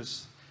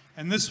courageous.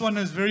 And this one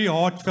is very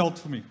heartfelt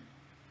for me.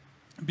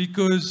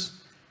 Because,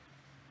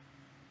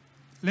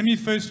 let me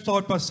first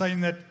start by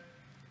saying that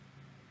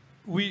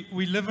we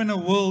live in a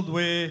world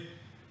where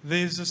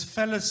there's this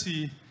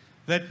fallacy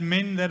that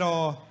men that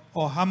are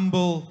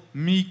humble,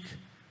 meek,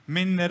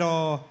 men that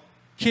are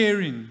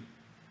caring,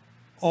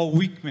 are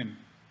weak men.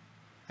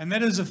 And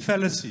that is a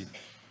fallacy.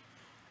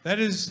 That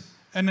is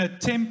an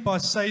attempt by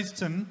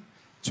Satan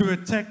to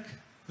attack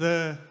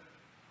the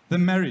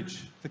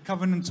marriage, the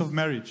covenant of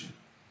marriage.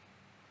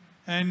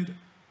 And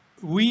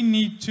we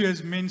need to,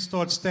 as men,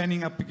 start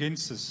standing up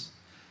against this.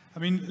 I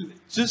mean,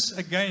 just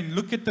again,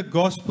 look at the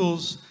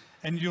Gospels,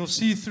 and you'll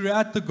see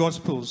throughout the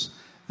Gospels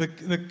the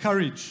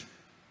courage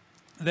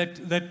that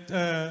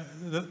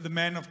the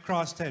man of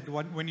Christ had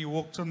when he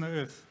walked on the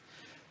earth.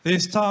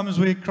 There's times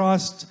where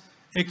Christ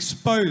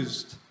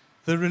exposed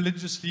the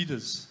religious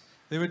leaders.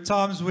 There were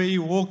times where he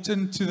walked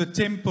into the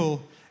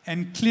temple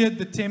and cleared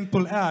the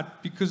temple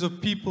out because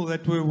of people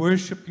that were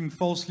worshipping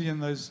falsely in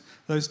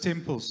those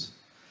temples.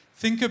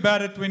 Think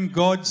about it when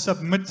God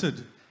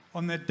submitted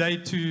on that day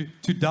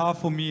to die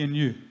for me and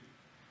you,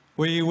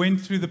 where he went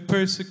through the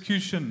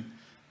persecution,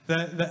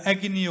 the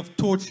agony of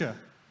torture.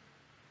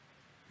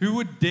 Who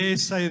would dare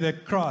say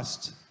that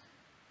Christ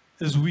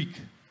is weak?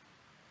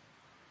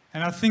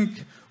 And I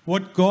think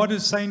what God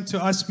is saying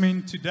to us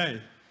men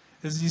today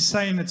is he's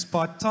saying it's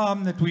by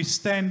time that we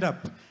stand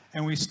up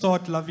and we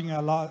start loving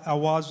our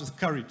wives with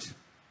courage.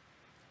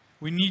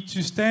 We need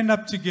to stand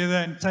up together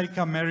and take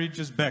our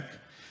marriages back.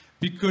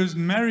 Because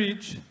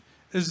marriage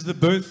is the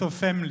birth of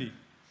family.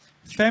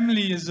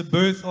 Family is the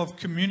birth of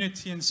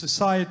community and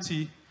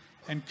society.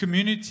 And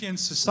community and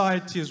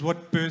society is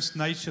what births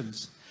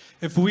nations.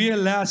 If we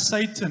allow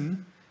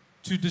Satan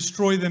to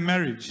destroy the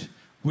marriage,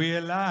 we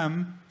allow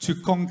him to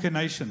conquer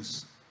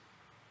nations.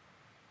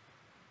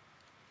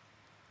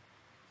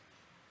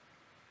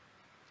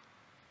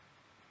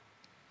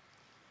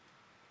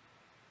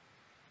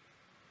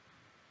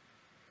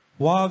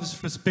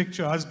 Wives, respect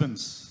your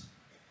husbands.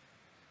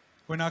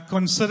 When I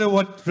consider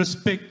what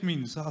respect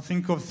means, I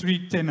think of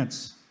 3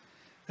 tenets.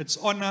 It's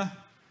honor,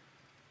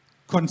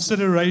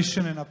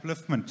 consideration, and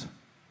upliftment.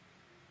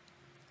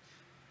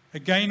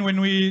 Again,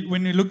 when we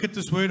look at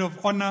this word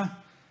of honor,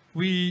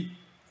 we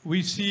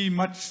see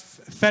much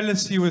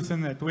fallacy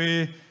within that,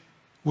 where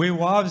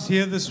wives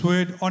hear this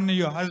word, honor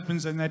your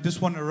husbands, and they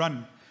just want to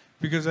run,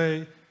 because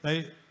they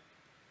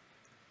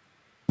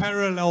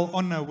parallel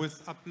honor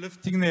with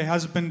uplifting their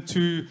husband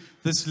to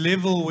this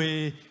level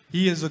where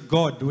he is a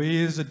god, where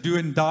he is a do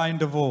and die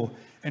of all,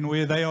 and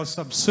where they are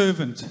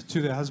subservient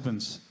to their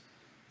husbands.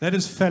 That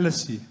is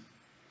fallacy.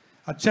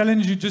 I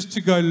challenge you just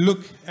to go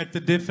look at the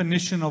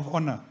definition of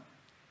honor.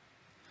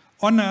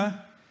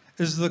 Honor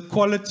is the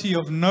quality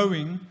of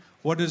knowing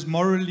what is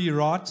morally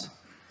right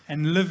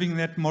and living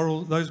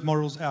those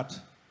morals out.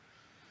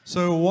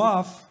 So a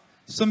wife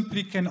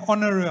simply can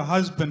honor her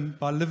husband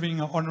by living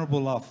an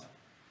honorable life.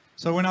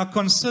 So when I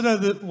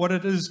consider what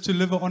it is to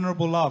live an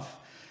honorable life,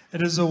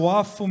 it is a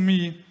wife for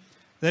me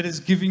that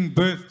is giving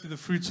birth to the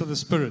fruits of the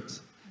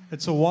Spirit.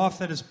 It's a wife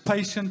that is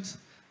patient.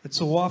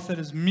 It's a wife that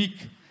is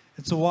meek.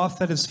 It's a wife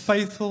that is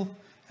faithful.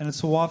 And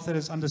it's a wife that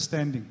is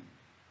understanding.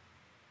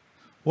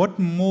 What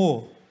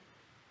more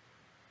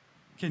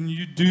can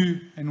you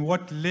do, and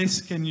what less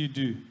can you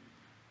do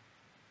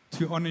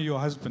to honor your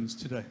husbands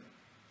today?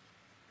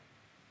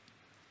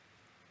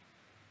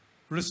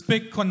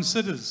 Respect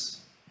considers.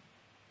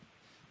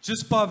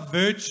 Just by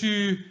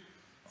virtue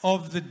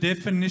of the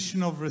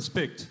definition of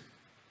respect.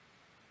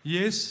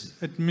 Yes,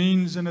 it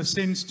means in a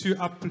sense to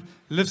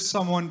uplift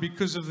someone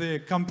because of their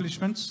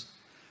accomplishments,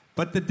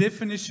 but the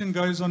definition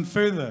goes on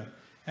further,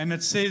 and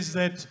it says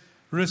that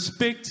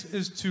respect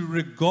is to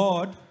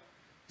regard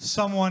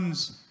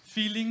someone's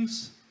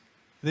feelings,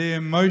 their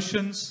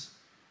emotions,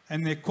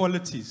 and their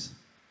qualities.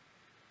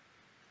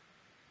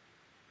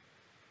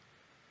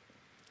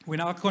 When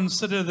I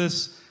consider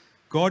this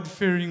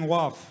God-fearing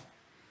wife,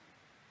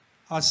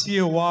 I see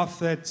a wife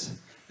that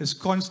is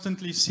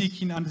constantly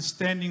seeking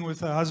understanding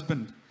with her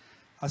husband.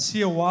 I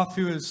see a wife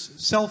who is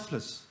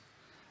selfless.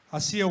 I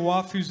see a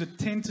wife who's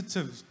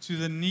attentive to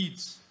the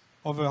needs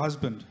of her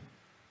husband.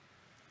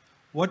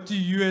 What do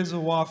you as a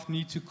wife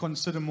need to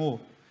consider more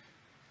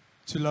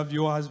to love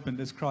your husband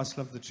as Christ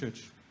loved the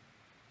church?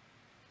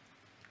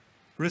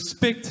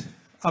 Respect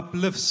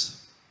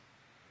uplifts.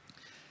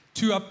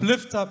 To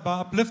uplift, by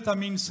uplift I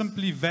mean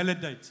simply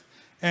validate.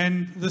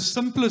 And the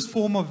simplest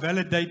form of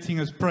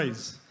validating is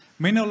praise.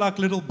 Men are like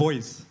little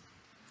boys.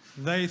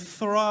 They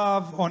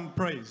thrive on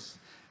praise.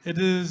 It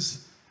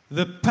is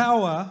the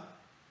power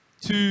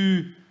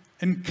to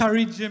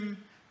encourage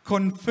them,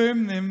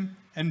 confirm them,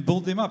 and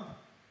build them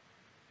up.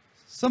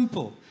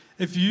 Simple.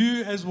 If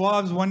you as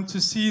wives want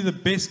to see the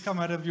best come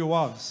out of your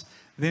wives,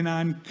 then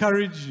I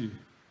encourage you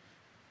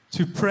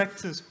to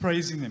practice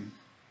praising them.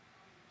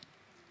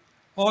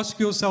 Ask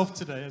yourself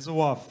today as a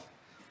wife,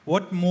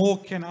 what more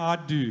can I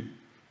do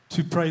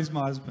to praise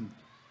my husband?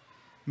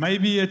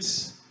 Maybe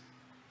it's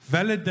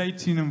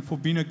validating him for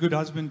being a good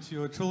husband to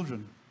your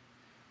children.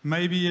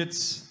 Maybe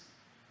it's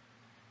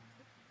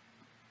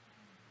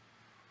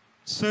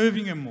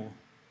serving him more.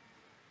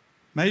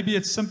 Maybe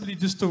it's simply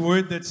just a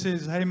word that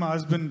says, hey, my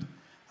husband,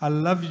 I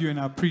love you and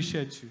I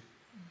appreciate you.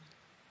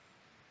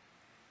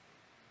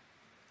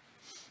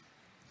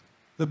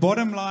 The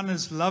bottom line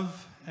is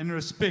love and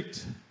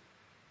respect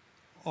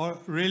are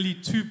really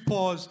 2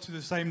 paths to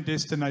the same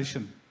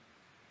destination.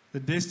 The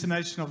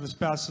destination of the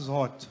spouse's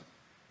heart.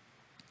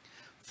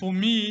 For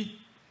me,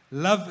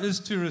 love is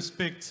to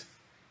respect,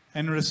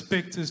 and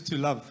respect is to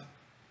love.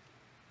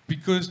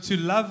 Because to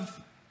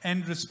love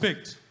and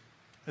respect,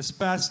 a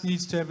spouse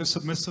needs to have a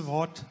submissive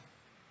heart.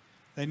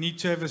 They need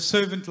to have a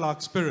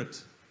servant-like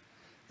spirit.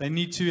 They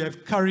need to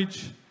have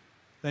courage.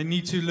 They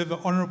need to live an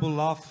honorable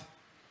life.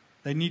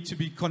 They need to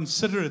be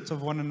considerate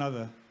of one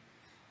another.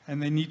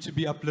 And they need to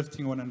be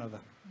uplifting one another.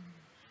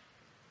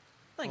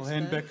 Thanks, I'll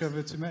hand Madz. back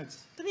over to Madz.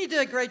 Didn't you do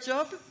a great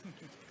job?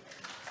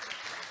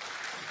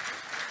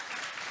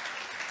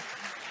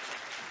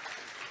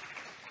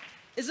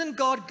 Isn't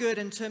God good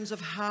in terms of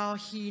how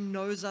He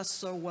knows us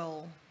so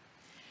well?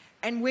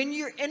 And when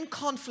you're in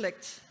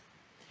conflict,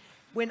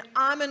 when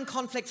I'm in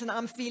conflict and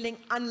I'm feeling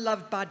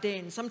unloved by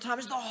Den,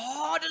 sometimes the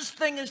hardest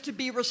thing is to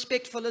be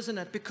respectful, isn't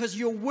it? Because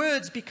your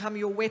words become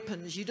your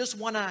weapons. You just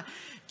want to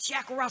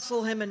Jack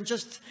Russell him and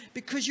just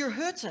because you're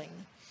hurting.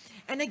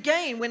 And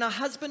again, when a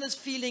husband is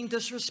feeling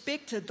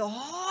disrespected, the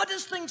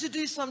hardest thing to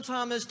do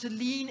sometimes is to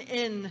lean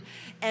in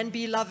and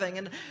be loving.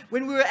 And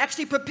when we were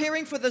actually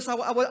preparing for this,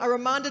 I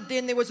reminded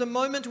then there was a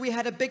moment we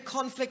had a big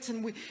conflict,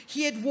 and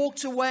he had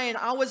walked away, and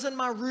I was in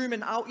my room,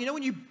 and you know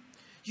when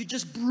you're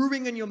just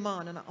brewing in your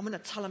mind, and I'm going to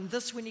tell him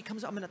this when he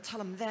comes, I'm going to tell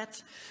him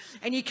that.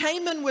 And he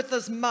came in with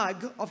this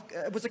mug,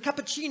 it was a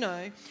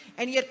cappuccino,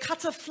 and he had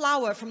cut a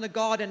flower from the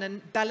garden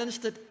and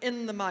balanced it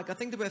in the mug. I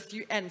think there were a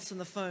few ants in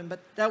the foam, but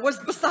that was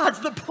besides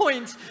the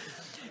point.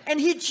 And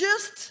it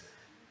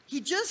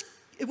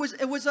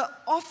was an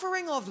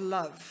offering of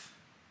love.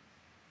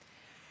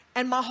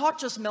 And my heart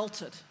just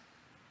melted.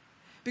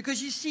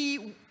 Because you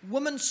see,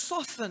 women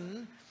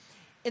soften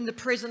in the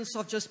presence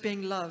of just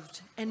being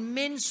loved, and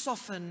men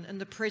soften in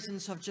the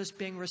presence of just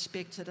being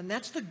respected, and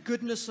that's the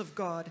goodness of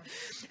God.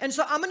 And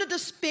so I'm going to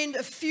just spend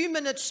a few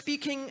minutes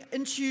speaking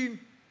into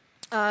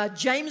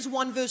James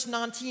 1 verse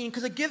 19,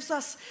 because it gives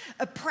us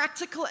a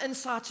practical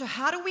insight to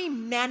how do we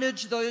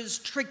manage those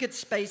triggered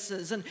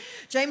spaces. And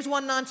James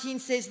 1:19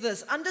 says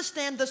this: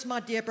 understand this, my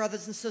dear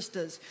brothers and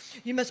sisters,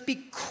 you must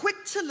be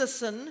quick to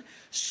listen,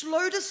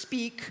 slow to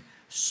speak,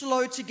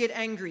 slow to get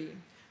angry.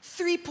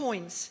 3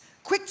 points.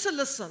 Quick to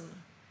listen.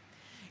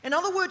 In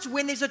other words,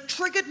 when there's a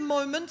triggered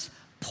moment,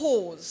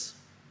 pause.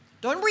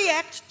 Don't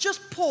react,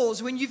 just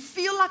pause. When you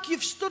feel like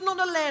you've stood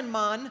on a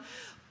landmine,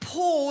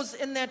 pause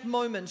in that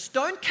moment.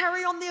 Don't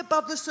carry on the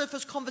above the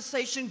surface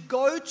conversation.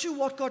 Go to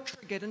what got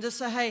triggered and just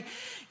say, hey,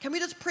 can we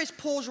just press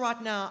pause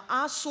right now?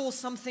 I saw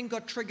something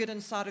got triggered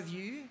inside of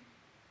you.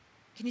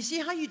 Can you see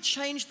how you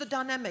change the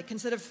dynamic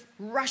instead of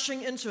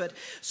rushing into it?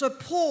 So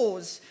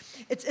pause.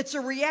 It's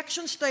a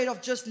reaction state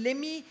of just let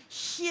me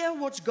hear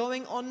what's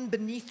going on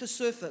beneath the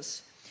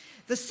surface.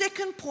 The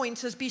second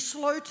point is be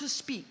slow to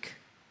speak.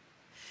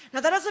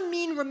 Now, that doesn't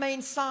mean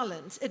remain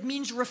silent. It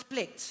means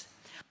reflect.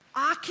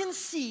 I can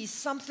see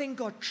something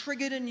got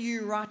triggered in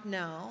you right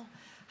now.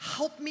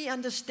 Help me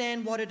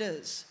understand what it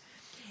is.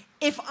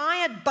 If I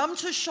had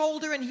bumped his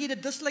shoulder and he had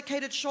a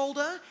dislocated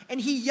shoulder and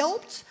he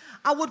yelped,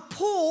 I would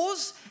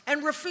pause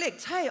and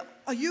reflect. Hey,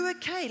 are you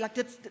okay? Like,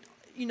 did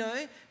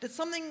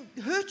something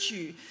hurt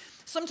you?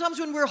 Sometimes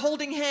when we're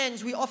holding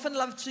hands, we often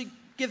love to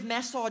give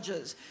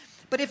massages.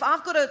 But if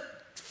I've got a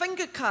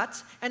finger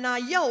cut and I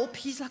yelp,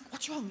 he's like,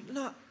 what's wrong?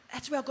 No,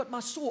 that's where I got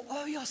my sore.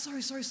 Oh yeah,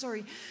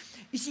 sorry.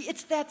 You see,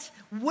 it's that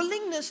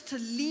willingness to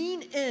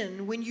lean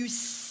in when you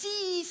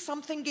see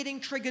something getting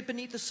triggered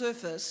beneath the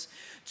surface,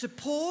 to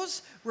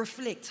pause,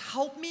 reflect.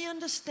 Help me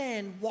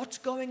understand what's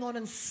going on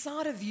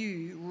inside of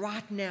you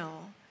right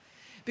now.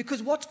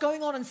 Because what's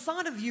going on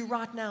inside of you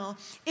right now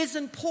is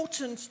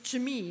important to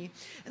me.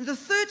 And the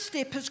third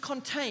step is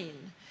contain.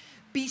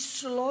 Be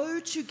slow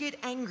to get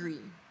angry.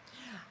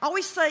 I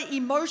always say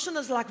emotion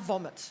is like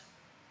vomit.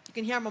 You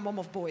can hear I'm a mom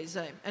of boys,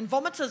 eh? And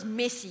vomit is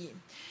messy.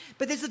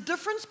 But there's a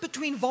difference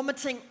between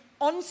vomiting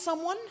on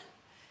someone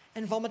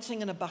and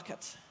vomiting in a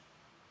bucket.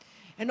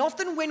 And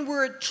often when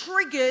we're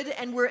triggered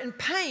and we're in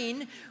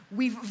pain,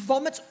 we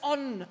vomit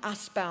on our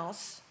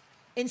spouse.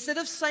 Instead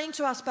of saying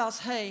to our spouse,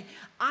 hey,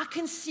 I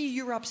can see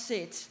you're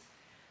upset.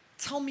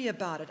 Tell me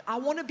about it. I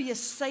want to be a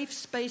safe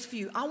space for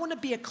you. I want to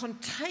be a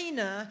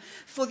container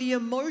for the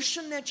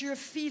emotion that you're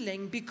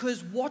feeling,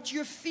 because what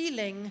you're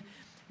feeling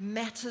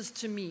matters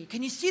to me.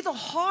 Can you see the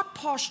heart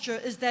posture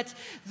is that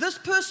this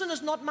person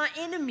is not my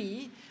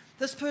enemy.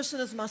 This person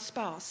is my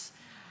spouse.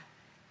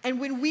 And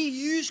when we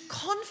use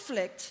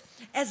conflict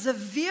as a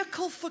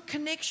vehicle for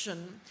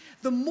connection,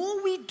 the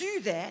more we do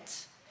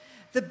that,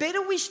 the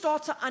better we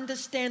start to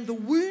understand the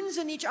wounds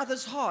in each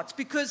other's hearts.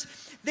 Because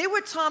there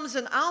were times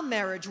in our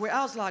marriage where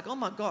I was like, oh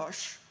my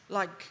gosh,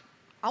 like,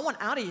 I want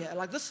out of here.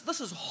 Like, this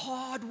is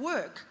hard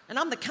work. And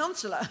I'm the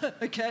counselor,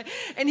 okay?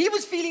 And he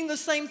was feeling the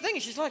same thing.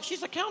 She's like,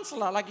 she's a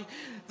counselor. Like,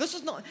 this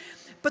is not.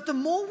 But the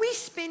more we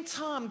spend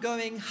time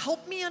going,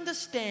 help me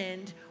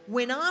understand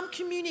when I'm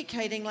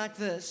communicating like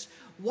this,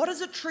 what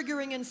is it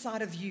triggering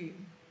inside of you?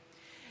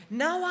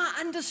 Now I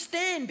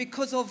understand,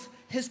 because of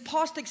his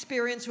past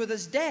experience with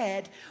his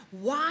dad,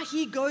 why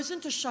he goes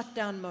into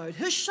shutdown mode.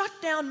 His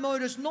shutdown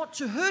mode is not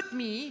to hurt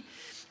me.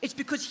 It's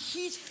because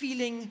he's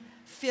feeling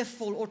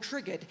fearful or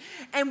triggered.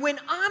 And when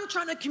I'm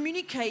trying to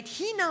communicate,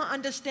 he now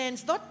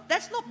understands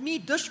that's not me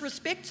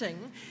disrespecting.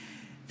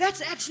 That's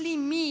actually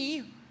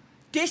me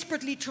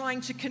desperately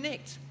trying to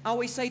connect. I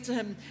always say to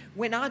him,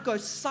 when I go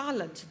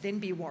silent, then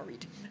be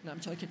worried. No, I'm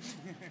joking.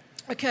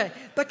 Okay,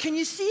 but can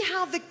you see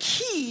how the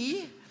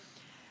key,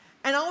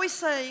 and I always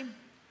say,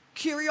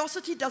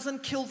 curiosity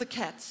doesn't kill the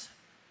cat.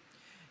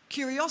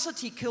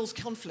 Curiosity kills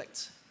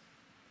conflict.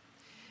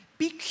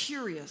 Be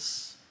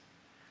curious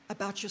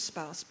about your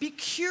spouse. Be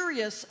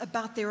curious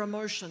about their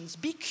emotions.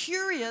 Be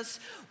curious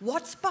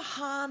what's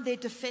behind their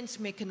defense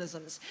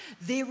mechanisms,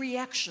 their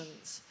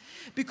reactions.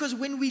 Because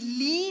when we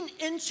lean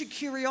into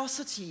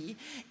curiosity,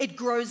 it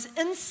grows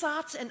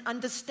insight and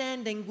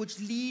understanding, which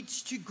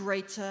leads to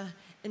greater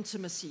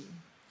intimacy.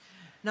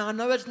 Now, I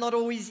know it's not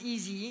always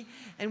easy,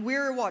 and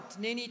we're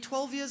nearly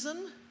 12 years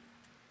in?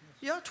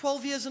 Yeah,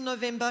 12 years in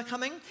November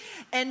coming.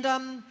 And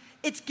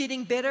it's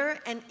getting better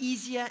and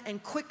easier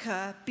and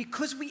quicker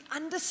because we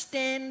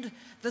understand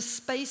the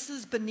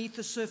spaces beneath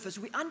the surface.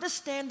 We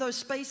understand those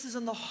spaces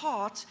in the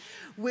heart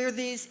where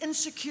there's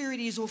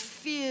insecurities or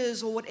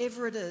fears or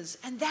whatever it is.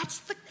 And that's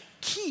the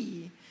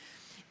key.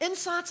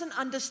 Insights and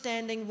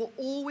understanding will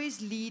always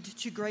lead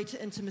to greater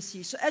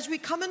intimacy. So as we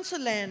come into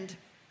land,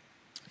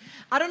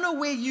 I don't know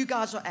where you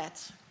guys are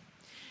at.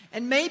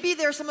 And maybe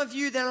there are some of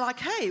you that are like,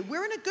 hey,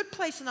 we're in a good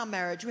place in our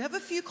marriage. We have a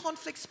few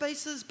conflict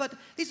spaces, but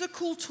these are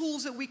cool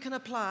tools that we can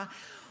apply.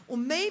 Or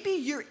maybe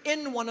you're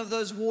in one of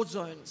those war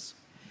zones.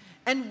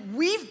 And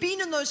we've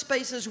been in those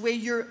spaces where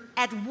you're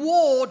at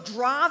war,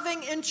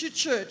 driving into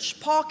church,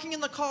 parking in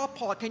the car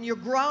park, and you're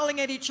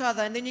growling at each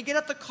other. And then you get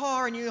out the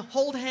car and you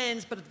hold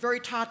hands, but very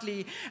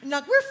tightly. And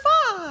like,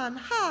 we're fine,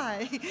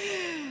 hi.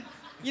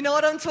 You know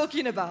what I'm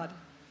talking about?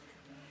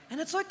 And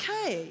it's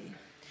okay.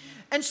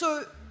 And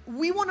so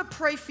we want to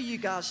pray for you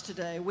guys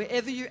today,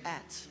 wherever you're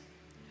at.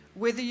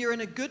 Whether you're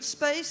in a good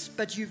space,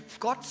 but you've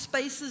got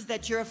spaces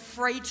that you're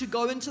afraid to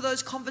go into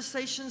those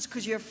conversations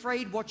because you're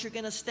afraid what you're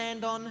going to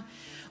stand on.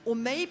 Or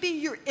maybe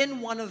you're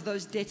in one of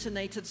those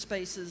detonated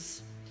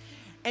spaces.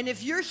 And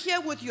if you're here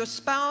with your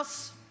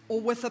spouse or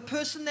with a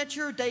person that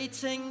you're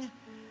dating,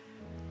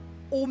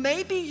 or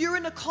maybe you're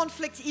in a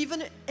conflict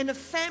even in a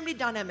family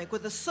dynamic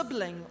with a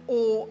sibling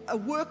or a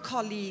work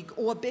colleague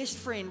or a best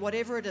friend,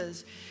 whatever it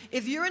is.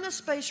 If you're in a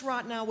space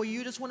right now where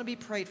you just want to be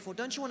prayed for,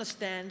 don't you want to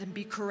stand and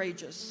be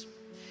courageous?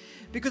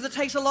 Because it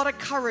takes a lot of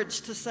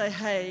courage to say,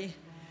 hey,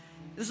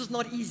 this is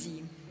not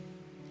easy,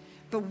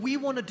 but we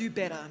want to do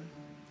better.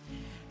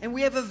 And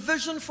we have a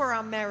vision for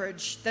our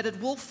marriage that it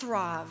will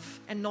thrive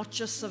and not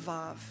just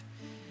survive.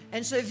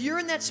 And so if you're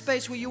in that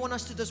space where you want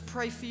us to just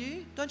pray for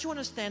you, don't you want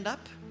to stand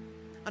up?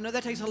 I know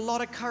that takes a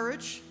lot of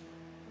courage,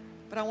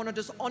 but I want to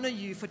just honor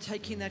you for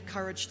taking that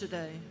courage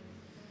today.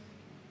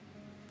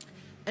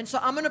 And so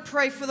I'm going to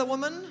pray for the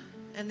woman,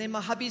 and then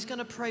my hubby's going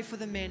to pray for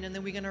the men, and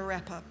then we're going to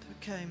wrap up.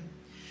 Okay.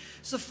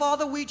 So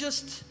Father, we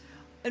just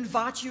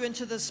invite you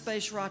into this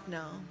space right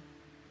now.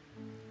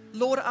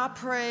 Lord, I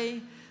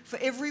pray for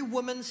every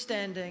woman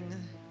standing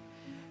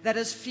that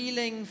is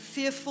feeling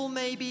fearful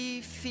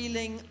maybe,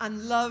 feeling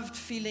unloved,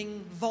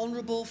 feeling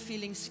vulnerable,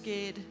 feeling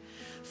scared.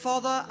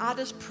 Father, I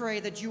just pray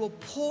that you will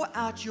pour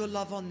out your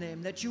love on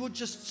them, that you will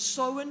just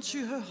sow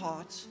into her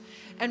heart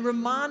and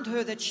remind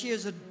her that she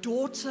is a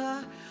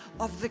daughter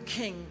of the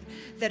King,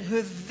 that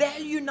her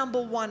value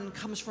number one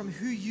comes from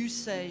who you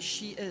say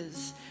she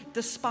is,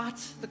 despite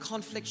the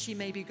conflict she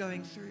may be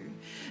going through.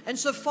 And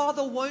so,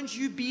 Father, won't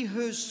you be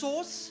her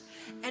source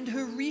and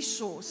her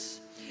resource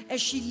as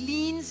she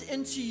leans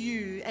into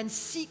you and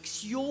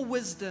seeks your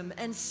wisdom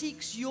and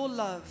seeks your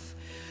love,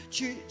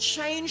 to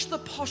change the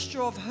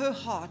posture of her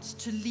heart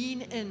to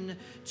lean in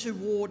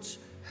towards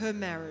her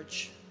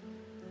marriage.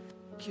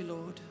 Thank you,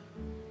 Lord.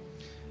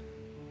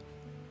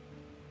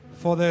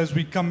 Father, as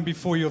we come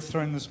before your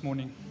throne this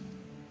morning,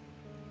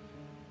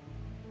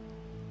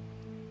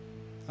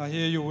 I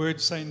hear your word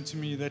saying to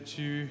me that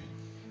you,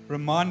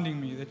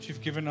 reminding me that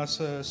you've given us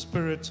a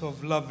spirit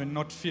of love and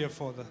not fear,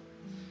 Father.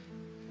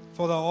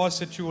 Father, I ask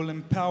that you will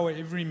empower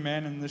every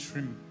man in this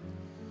room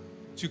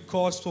to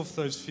cast off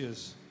those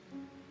fears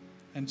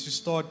and to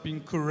start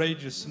being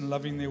courageous and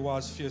loving their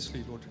wives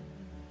fiercely, Lord.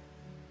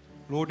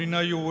 Lord, we know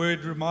your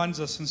word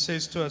reminds us and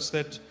says to us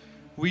that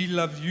we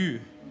love you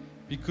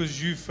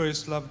because you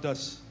first loved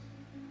us.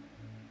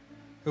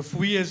 If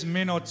we as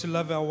men are to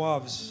love our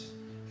wives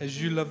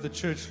as you love the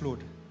church,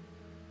 Lord,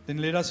 then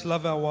let us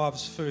love our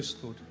wives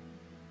first, Lord,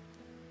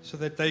 so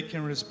that they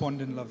can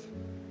respond in love.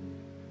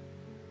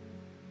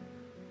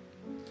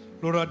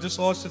 Lord, I just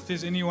ask if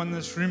there's anyone in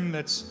this room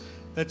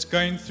that's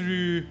going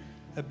through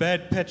a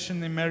bad patch in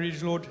their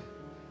marriage, Lord,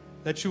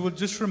 that you will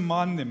just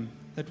remind them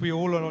that we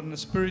all are on a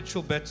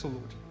spiritual battle,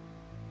 Lord.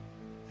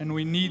 And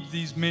we need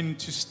these men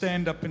to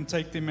stand up and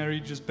take their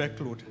marriages back,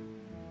 Lord,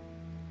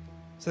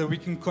 so that we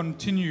can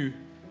continue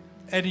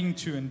adding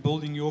to and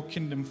building your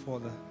kingdom,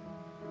 Father.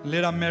 And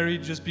let our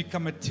marriages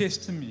become a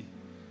testimony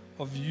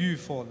of you,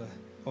 Father,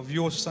 of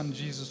your Son,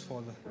 Jesus,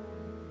 Father.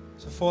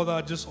 So, Father,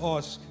 I just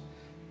ask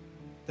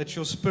that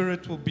your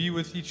Spirit will be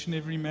with each and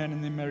every man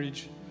in their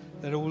marriage,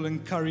 that it will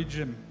encourage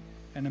them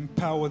and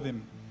empower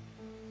them.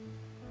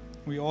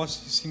 We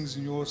ask these things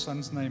in your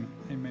Son's name.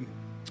 Amen.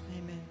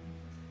 Amen.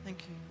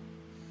 Thank you.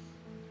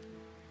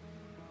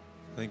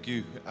 Thank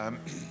you.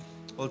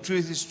 Well,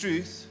 truth is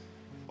truth.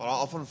 But I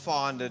often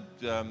find that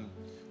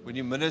when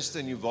you minister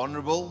and you're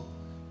vulnerable,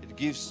 it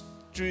gives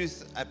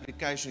truth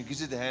application, it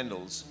gives it the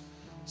handles.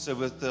 So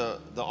with the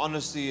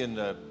honesty and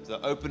the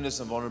openness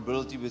and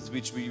vulnerability with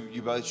which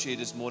you both shared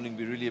this morning,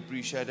 we really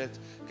appreciate it.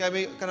 Can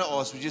I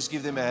ask, we just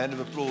give them a hand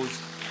of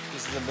applause,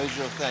 just as a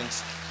measure of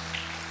thanks.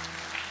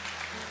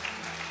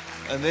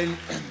 And then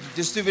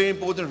just two very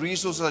important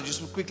resources I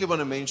just quickly want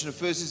to mention. The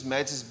first is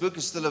Madz's book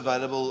is still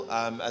available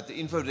at the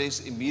info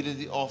desk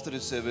immediately after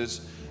the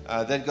service.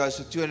 That goes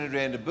for 200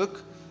 Rand a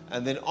book.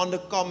 And then on the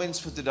comments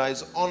for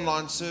today's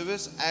online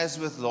service, as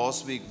with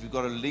last week, we've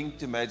got a link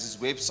to Madz's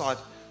website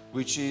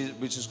which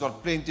has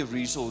got plenty of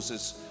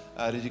resources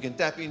that you can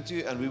tap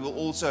into, and we will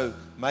also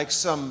make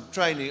some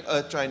training,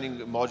 training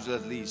module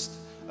at least,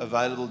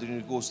 available during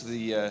the course of the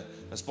year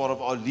as part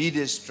of our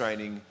leaders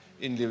training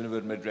in Lewende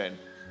Woord Midrand.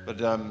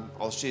 But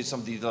I'll share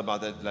some detail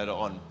about that later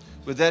on.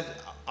 With that,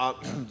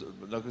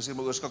 nou kan ek sê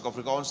my oorskak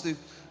Afrikaans toe.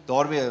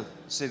 Daarmee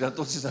sê dan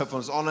tot sins nou van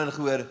ons aanlyn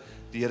gehoor.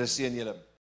 Die Here seën julle.